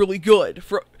actually really good.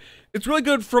 It's really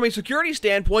good from a security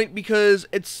standpoint because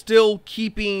it's still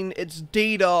keeping its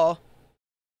data.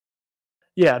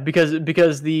 Yeah, because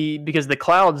the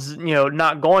cloud's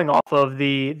not going off of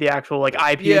the actual like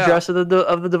IP address of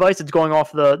the device. It's going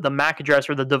off the MAC address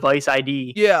or the device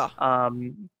ID. Yeah.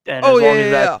 And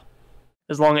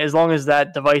as long as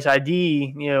that device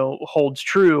ID holds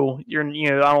true,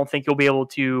 I don't think you'll be able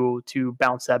to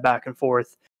bounce that back and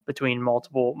forth between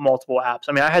multiple apps.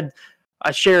 I mean, I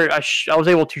was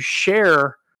able to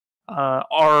share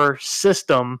our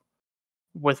system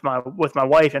with my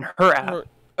wife and her app.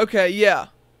 Okay, yeah.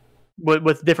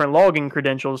 With different login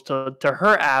credentials to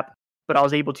her app, but I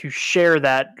was able to share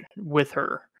that with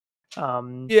her.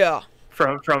 From an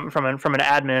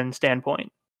admin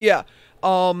standpoint. Yeah.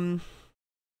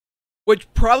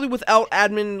 Which probably without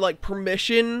admin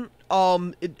permission,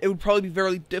 it would probably be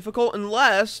very difficult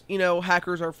unless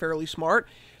hackers are fairly smart.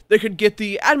 They could get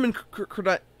the admin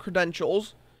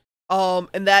credentials,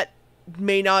 and that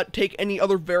may not take any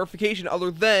other verification other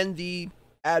than the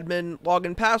admin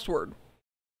login password.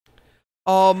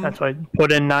 That's why I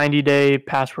put in 90-day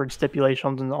password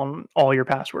stipulations on all your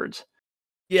passwords.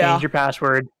 Yeah. Change your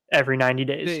password every 90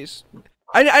 days.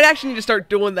 I actually need to start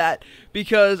doing that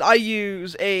because I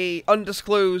use a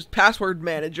undisclosed password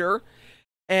manager,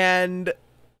 and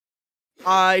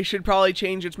I should probably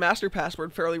change its master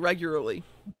password fairly regularly.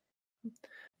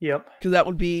 Yep. Because that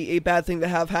would be a bad thing to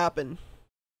have happen.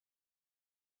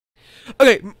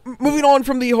 Okay, moving on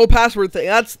from the whole password thing.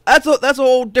 That's a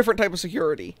whole different type of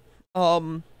security.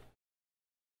 But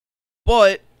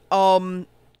there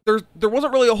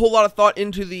wasn't really a whole lot of thought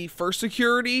into the first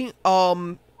security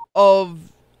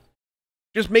of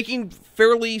just making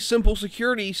fairly simple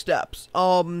security steps.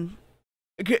 And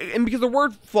because there were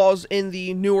flaws in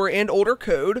the newer and older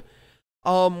code,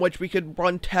 which we could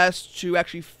run tests to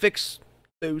actually fix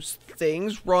those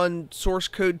things, run source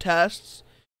code tests,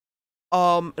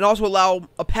 and also allow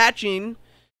a patching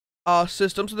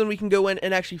system, so then we can go in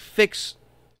and actually fix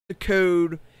the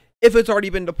code if it's already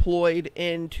been deployed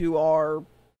into our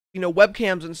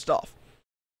webcams and stuff.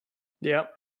 Yeah.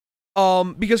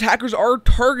 Because hackers are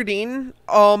targeting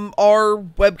our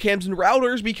webcams and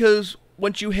routers, because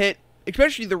once you hit,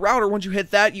 especially the router, once you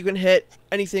hit that, you can hit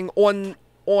anything on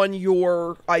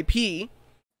your IP.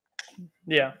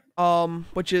 Yeah.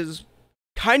 Which is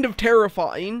kind of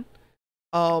terrifying.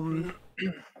 That's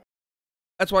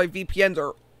why VPNs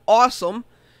are awesome.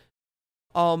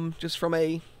 Just from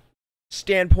a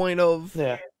standpoint of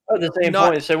At the same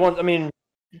not, point, so one, I mean,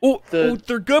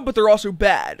 they're good, but they're also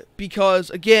bad because,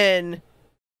 again,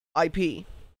 IP.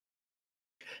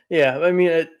 Yeah, I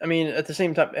mean, at the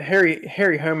same time,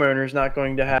 Harry homeowner is not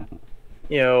going to have,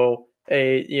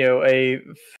 a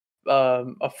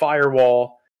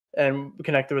firewall and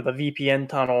connected with a VPN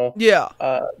tunnel. Yeah.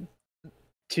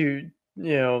 To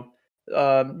your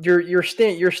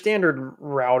standard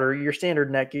router, your standard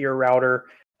Netgear router,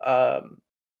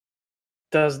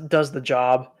 does the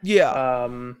job. Yeah.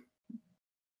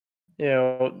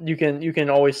 You can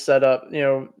always set up,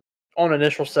 on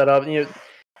initial setup,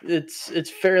 it's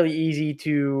fairly easy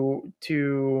to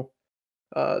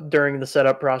during the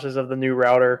setup process of the new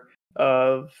router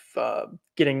of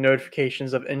getting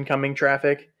notifications of incoming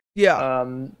traffic. Yeah.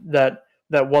 That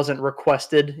wasn't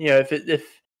requested.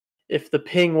 If the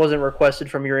ping wasn't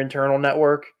requested from your internal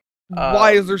network,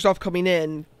 Why is there stuff coming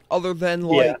in other than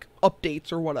like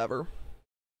updates or whatever?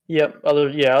 Yep.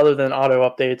 Other than auto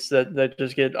updates that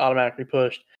just get automatically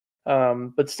pushed.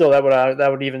 But still, that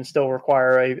would even still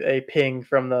require a ping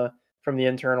from the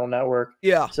internal network.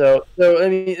 Yeah. So I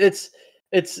mean, it's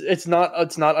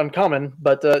not uncommon,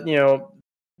 but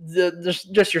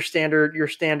just your standard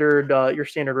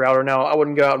router. Now, I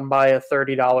wouldn't go out and buy a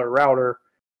 $30 router.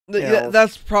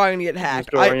 That's probably gonna get hacked.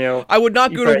 Store, I would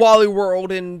not go to Wally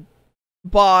World and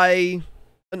buy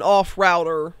an off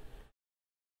router.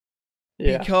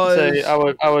 Yeah, because I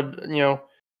would,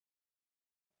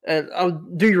 and I'll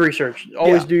do your research.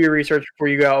 Always do your research before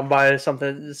you go out and buy some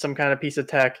kind of piece of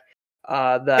tech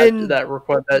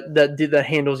that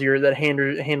handles your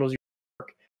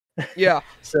work. Yeah.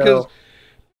 So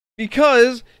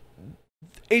because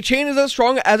a chain is as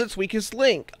strong as its weakest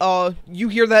link. You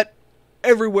hear that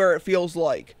everywhere, it feels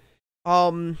like.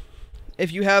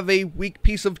 If you have a weak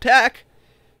piece of tech,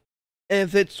 and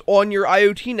if it's on your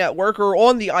IoT network or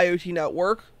on the IoT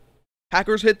network,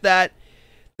 hackers hit that,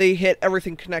 they hit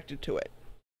everything connected to it.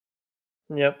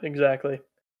 Yep, exactly.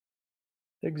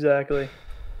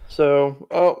 So,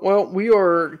 well, we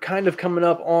are kind of coming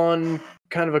up on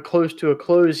kind of a close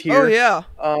here. Oh yeah.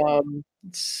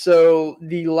 So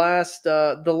the last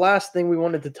thing we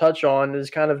wanted to touch on is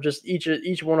kind of just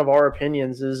each one of our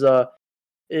opinions is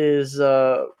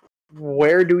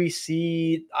where do we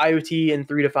see IoT in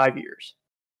 3 to 5 years?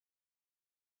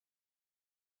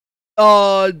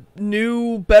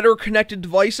 New, better connected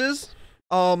devices.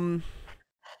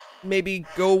 Maybe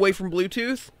go away from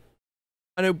Bluetooth.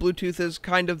 I know Bluetooth is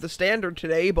kind of the standard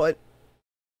today, but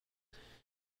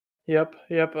Yep.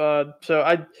 So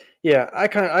I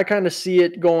kind of see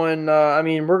it going. I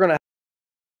mean, we're gonna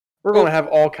have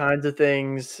all kinds of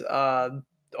things,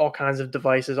 all kinds of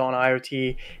devices on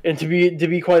IoT. And to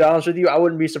be quite honest with you, I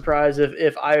wouldn't be surprised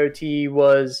if IoT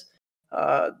was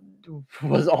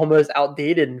almost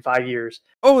outdated in 5 years.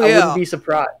 Oh yeah. I wouldn't be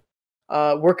surprised.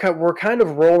 We're kind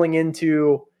of rolling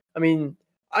into. I mean,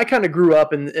 I kind of grew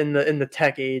up in the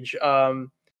tech age. I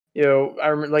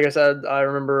remember, like I said, I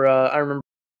remember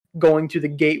going to the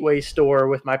Gateway store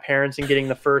with my parents and getting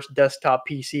the first desktop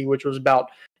PC, which was about,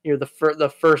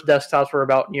 the first desktops were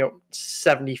about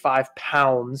 75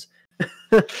 pounds.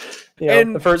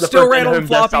 And the first ran on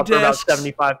floppy disks. About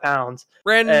 75 pounds.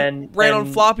 Ran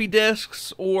on floppy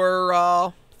disks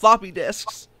or floppy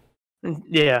disks.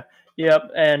 Yeah.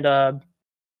 Yep. And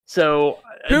so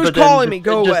who's calling me?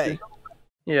 Go away.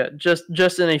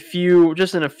 Just in a few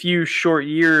short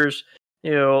years,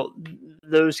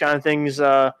 those kind of things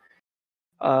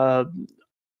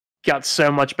got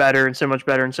so much better and so much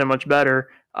better and so much better.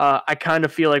 I kind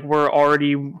of feel like we're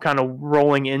already kind of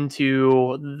rolling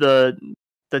into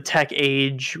the tech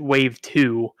age wave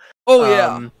 2. Oh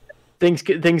yeah. Things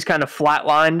kind of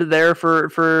flatlined there for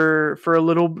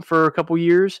a couple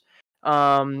years.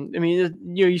 I mean,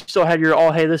 you still had your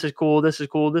hey, this is cool. But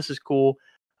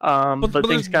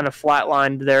things kind of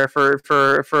flatlined there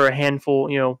for a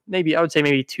handful, maybe I would say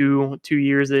maybe two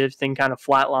years that thing kind of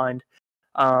flatlined.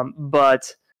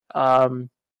 But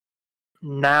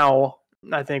now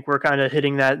I think we're kind of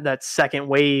hitting that second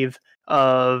wave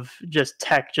of just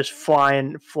tech just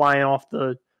flying off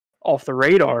the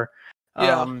radar.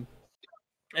 Yeah.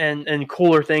 And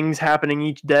cooler things happening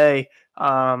each day.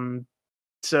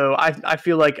 So I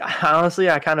feel like,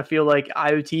 honestly, I kind of feel like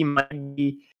IoT might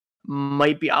be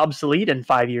might be obsolete in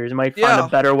 5 years. It might find Yeah. a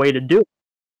better way to do it.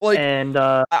 Like, And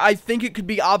I think it could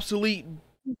be obsolete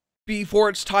before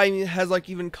its time has like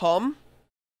even come.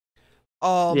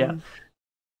 Yeah.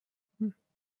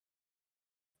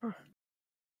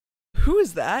 Who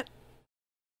is that?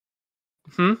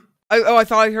 I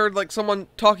thought I heard like someone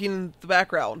talking in the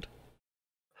background.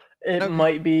 It Okay.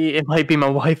 might be my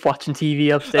wife watching TV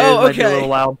upstairs. Oh, It might be a okay. little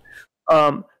loud.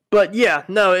 But yeah,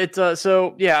 no, it's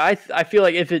so yeah, I feel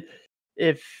like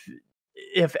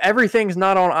if everything's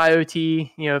not on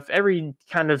IoT, if every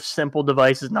kind of simple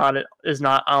device is not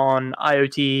on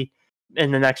IoT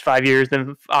in the next 5 years,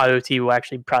 then IoT will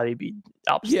actually probably be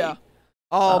obsolete. Yeah.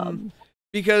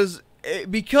 Because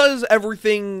we're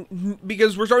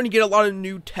starting to get a lot of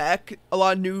new tech, a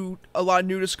lot of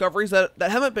new discoveries that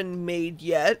haven't been made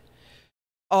yet.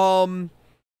 And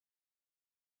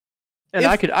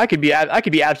I could be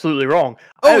absolutely wrong.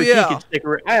 Oh,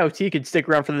 IoT could stick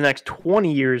around for the next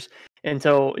 20 years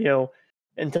until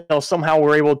somehow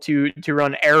we're able to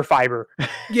run air fiber.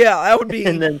 Yeah, that would be.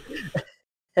 Until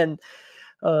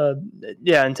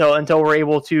we're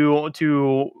able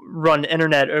to run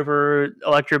internet over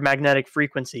electromagnetic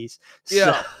frequencies.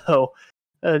 Yeah.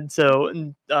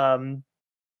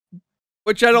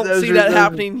 Which I don't see that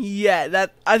happening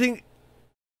yet. I think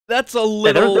that's a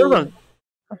little.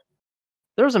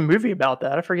 There was a movie about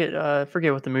that. I forget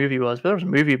what the movie was, but there was a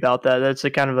movie about that. That's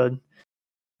kind of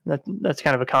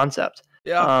a concept.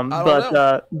 Yeah. I don't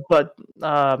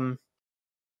know.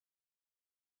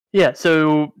 Yeah.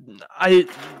 So I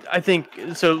think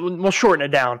so. We'll shorten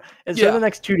it down. And so in the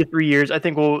next 2 to 3 years, I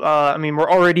think we're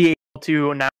already able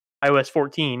to now iOS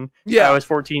 14. Yeah. iOS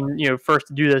 14. First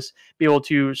to do this, be able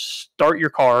to start your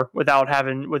car without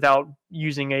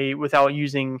using a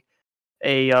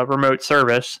remote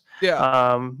service.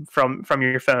 Yeah. From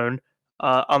your phone,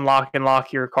 unlock and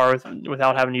lock your car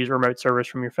without having to use remote service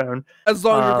from your phone. As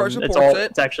long as your car supports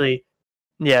it. It's actually,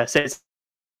 so it's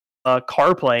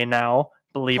CarPlay now.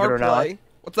 Believe it or not.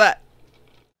 What's that?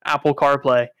 Apple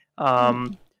CarPlay.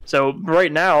 So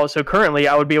currently,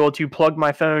 I would be able to plug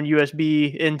my phone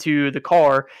USB into the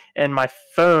car, and my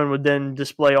phone would then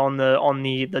display on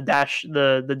the dash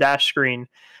screen.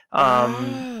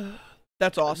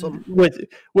 That's awesome.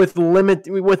 With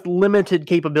limited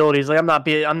capabilities, like I'm not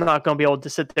going to be able to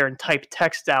sit there and type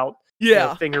text out.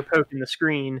 Yeah. Finger poking the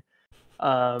screen.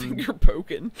 Finger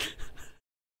poking.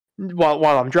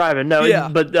 While I'm driving, no. Yeah.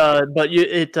 But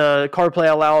CarPlay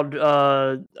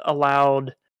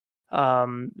allowed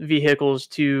vehicles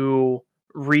to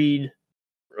read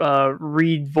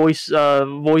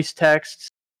voice texts.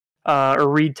 Or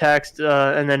read text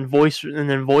and then voice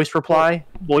reply,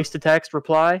 voice to text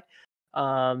reply.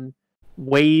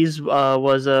 Waze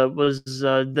was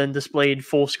then displayed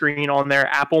full screen on there.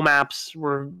 Apple Maps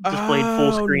were displayed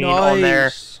full screen on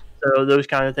there. So those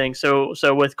kind of things. So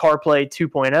with CarPlay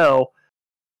 2.0,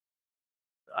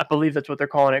 I believe that's what they're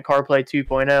calling it. CarPlay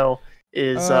 2.0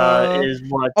 is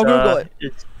what I'll Google it.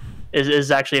 Is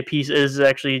actually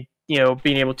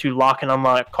being able to lock and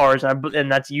unlock cars,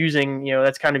 and that's using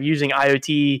that's kind of using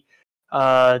IoT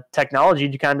technology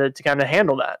to kind of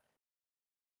handle that.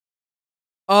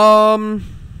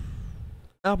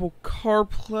 Apple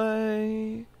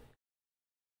CarPlay.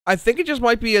 I think it just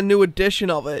might be a new edition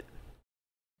of it.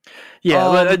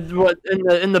 Yeah, but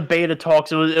in the beta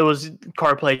talks, it was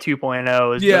CarPlay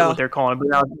 2.0 is what they're calling it.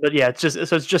 But yeah, it's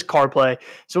just CarPlay.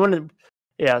 So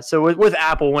so with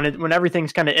Apple, when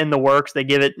everything's kind of in the works, they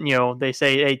give it, they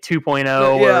say a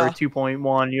 2.0 or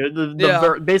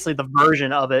 2.1, basically the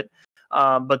version of it.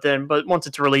 But once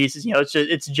it's released,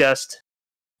 it's just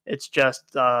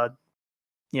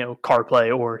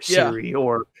CarPlay or Siri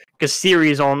or because Siri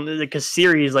is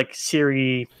like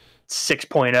Siri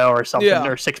 6.0 or something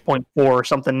or 6.4 or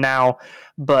something now,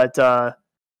 but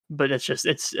it's just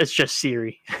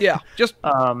Siri. Yeah, just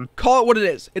call it what it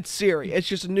is. It's Siri. It's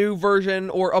just a new version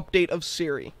or update of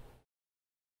Siri.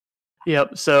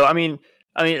 Yep. So I mean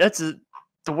that's the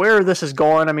where this is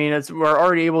going. I mean, we're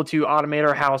already able to automate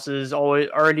our houses.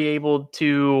 Already able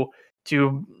to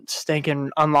stink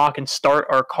and unlock and start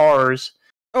our cars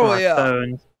from our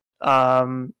phones.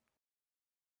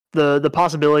 The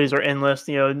possibilities are endless.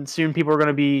 Soon people are going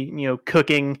to be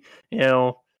cooking.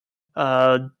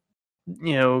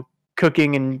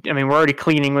 Cooking, and I mean we're already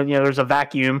cleaning with there's a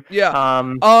vacuum. Yeah.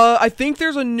 I think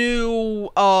there's a new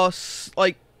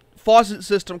faucet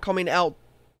system coming out.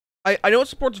 I know it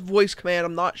supports voice command.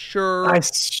 I'm not sure. I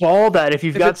saw that if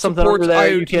you've got something under there,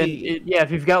 IoT. you can.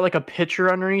 If you've got like a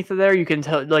picture underneath of there, you can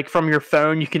tell from your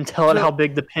phone. You can tell it how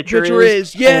big the picture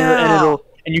is. Yeah.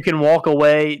 And you can walk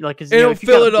away it'll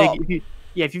fill it up.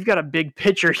 yeah, if you've got a big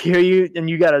pitcher here,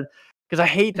 you gotta, because I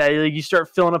hate that. Like, you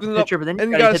start filling up the pitcher, but then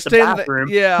you gotta hit the bathroom.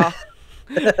 Yeah.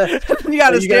 You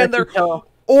gotta stand there.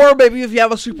 Or maybe if you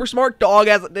have a super smart dog,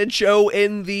 as it did show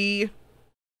in the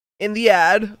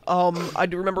ad. I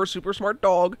do remember a super smart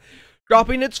dog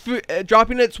dropping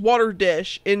its water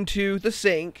dish into the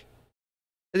sink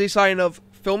as a sign of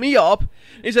 "fill me up."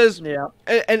 He says, yeah,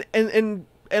 and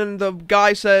the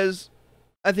guy says,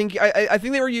 I think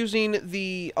they were using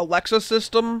the Alexa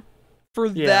system for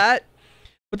that,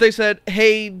 but they said,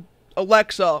 "Hey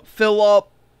Alexa, fill up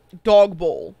dog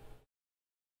bowl."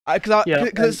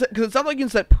 Because it sounds like you can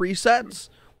set presets,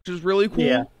 which is really cool.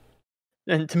 Yeah,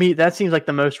 and to me, that seems like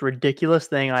the most ridiculous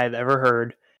thing I've ever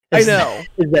heard. I know.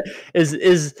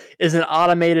 Is an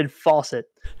automated faucet.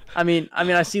 I mean,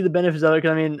 I see the benefits of it,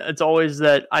 because I mean, it's always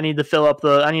that I need to fill up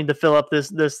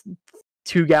this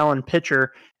 2-gallon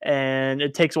pitcher, and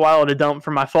it takes a while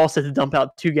for my faucet to dump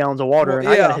out 2 gallons of water, and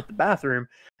I gotta hit the bathroom.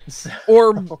 So.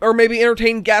 Or maybe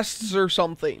entertain guests or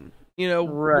something.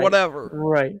 Right, whatever.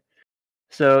 Right.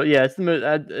 So yeah, it's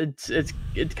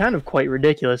kind of quite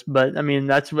ridiculous, but I mean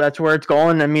that's where it's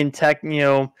going. I mean,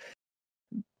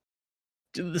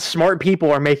 the smart people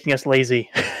are making us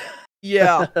lazy.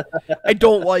 Yeah, I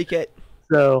don't like it.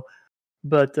 So,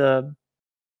 but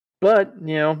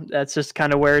that's just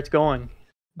kind of where it's going.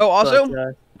 Oh,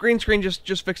 also, green screen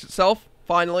just fixed itself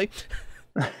finally.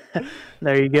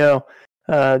 There you go.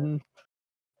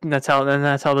 That's how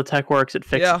the tech works. It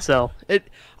fixed itself.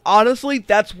 Honestly,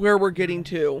 that's where we're getting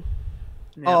to.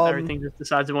 Yeah, everything just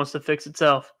decides it wants to fix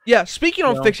itself. Yeah, speaking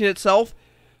of fixing itself,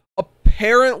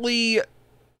 apparently,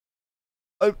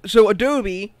 so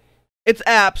Adobe, its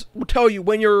apps will tell you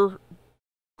when your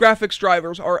graphics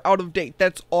drivers are out of date.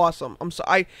 That's awesome.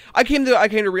 I came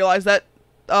to realize that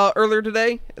earlier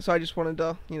today, so I just wanted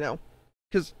to,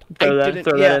 because throw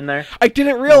that in there. I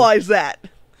didn't realize that.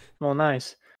 Well,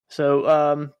 nice.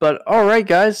 So, but all right,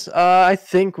 guys. I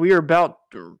think we are about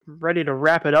ready to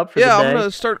wrap it up for the day. Yeah, I'm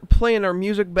gonna start playing our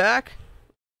music back.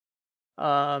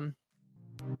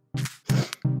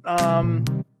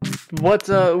 What's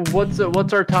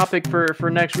our topic for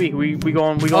next week? We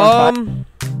going. Is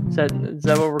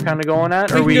that what we're kind of going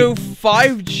at? We can go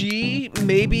 5G.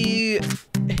 Maybe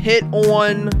hit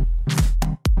on.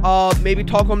 Maybe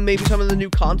talk on some of the new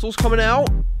consoles coming out.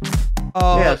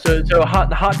 So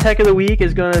hot tech of the week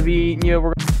is going to be, we're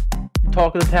going to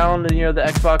talk of the town, the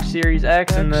Xbox Series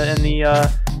X and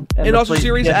also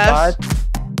Series S.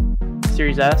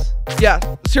 Series S. Yeah,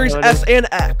 Series S and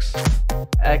X.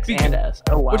 X and S.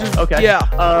 Oh wow. Okay. Yeah.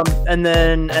 And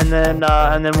then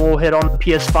we'll hit on the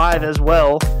PS5 as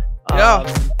well.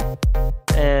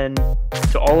 And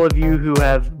to all of you who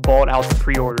have bought out the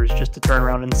pre-orders just to turn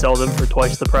around and sell them for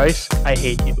twice the price, I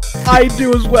hate you. I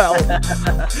do as well.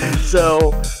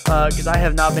 So, because I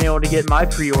have not been able to get my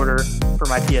pre-order for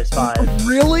my PS5.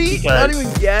 Really? Not even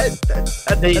yet?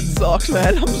 That sucks,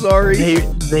 man. I'm sorry.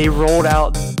 They rolled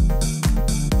out...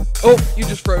 Oh, you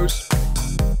just froze.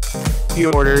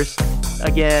 Pre-orders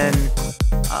again,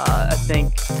 I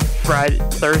think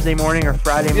Thursday morning or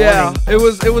Friday morning. Yeah, it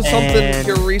was something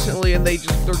here recently, and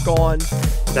they're gone.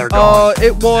 They're gone.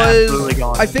 It was absolutely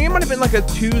gone. I think it might have been like a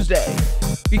Tuesday,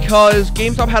 because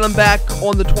GameStop had them back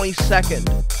on the 22nd.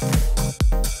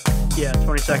 Yeah,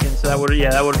 22nd. So that would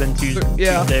have been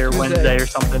Tuesday or Wednesday or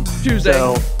something. Tuesday.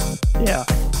 So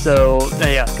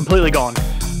completely gone.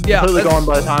 Yeah, completely gone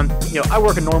by the time, I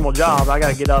work a normal job. I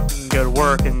gotta get up and go to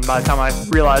work, and by the time I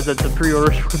realized that the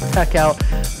pre-orders were back out,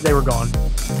 they were gone.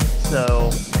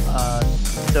 So I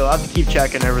have to keep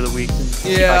checking over the weeks and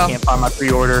see if I can't find my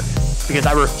pre-order, because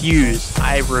I refuse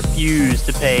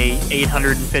to pay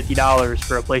 $850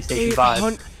 for a PlayStation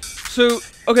 5. So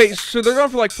they're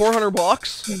going for like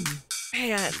 $400.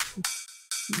 Man.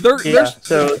 They're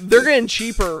getting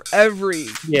cheaper every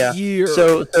year.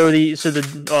 So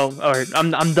all right.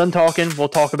 I'm done talking. We'll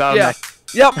talk about it next.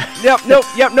 Nope,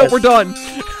 we're done.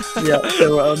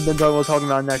 So I'm done talking. We'll talk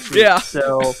about it next week. Yeah.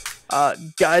 So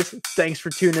guys, thanks for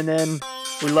tuning in.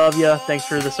 We love you. Thanks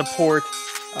for the support.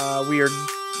 We are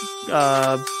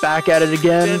back at it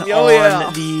again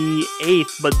on the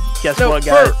 8th, but guess what,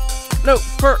 guys?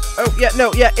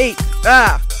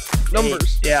 8th.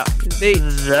 Numbers. 8.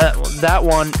 That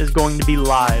one is going to be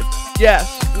live.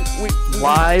 Yes.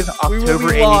 Live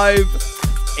October 8th.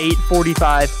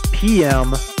 8:45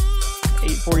 p.m.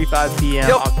 8:45 p.m.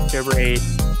 Yep. October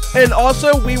 8th. And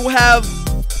also, we will have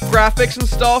graphics and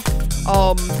stuff.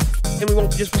 And we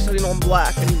won't just be sitting on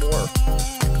black anymore.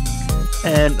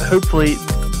 And hopefully,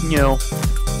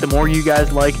 the more you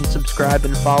guys like and subscribe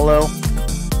and follow,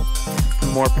 the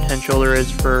more potential there is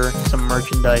for some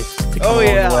merchandise to come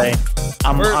along the way.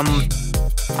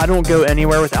 I don't go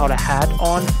anywhere without a hat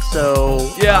on.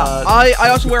 So yeah, I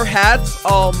also wear hats.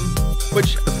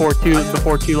 Which before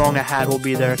too long, a hat will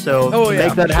be there. So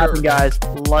make that happen, sure. guys.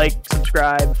 Like,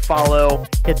 subscribe, follow,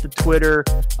 hit the Twitter.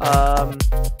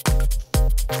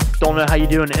 Don't know how you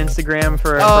do an Instagram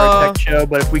for a tech show,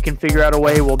 but if we can figure out a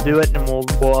way, we'll do it and we'll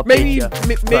update maybe you.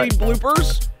 Maybe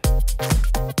bloopers.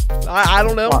 I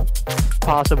don't know.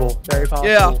 Possible, very possible.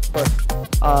 Yeah.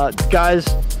 But guys,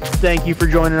 thank you for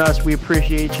joining us. We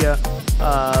appreciate you.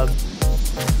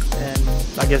 And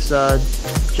I guess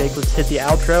Jake, let's hit the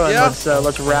outro and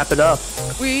let's wrap it up.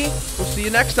 We will see you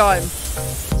next time.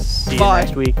 See you Bye.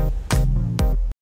 next week.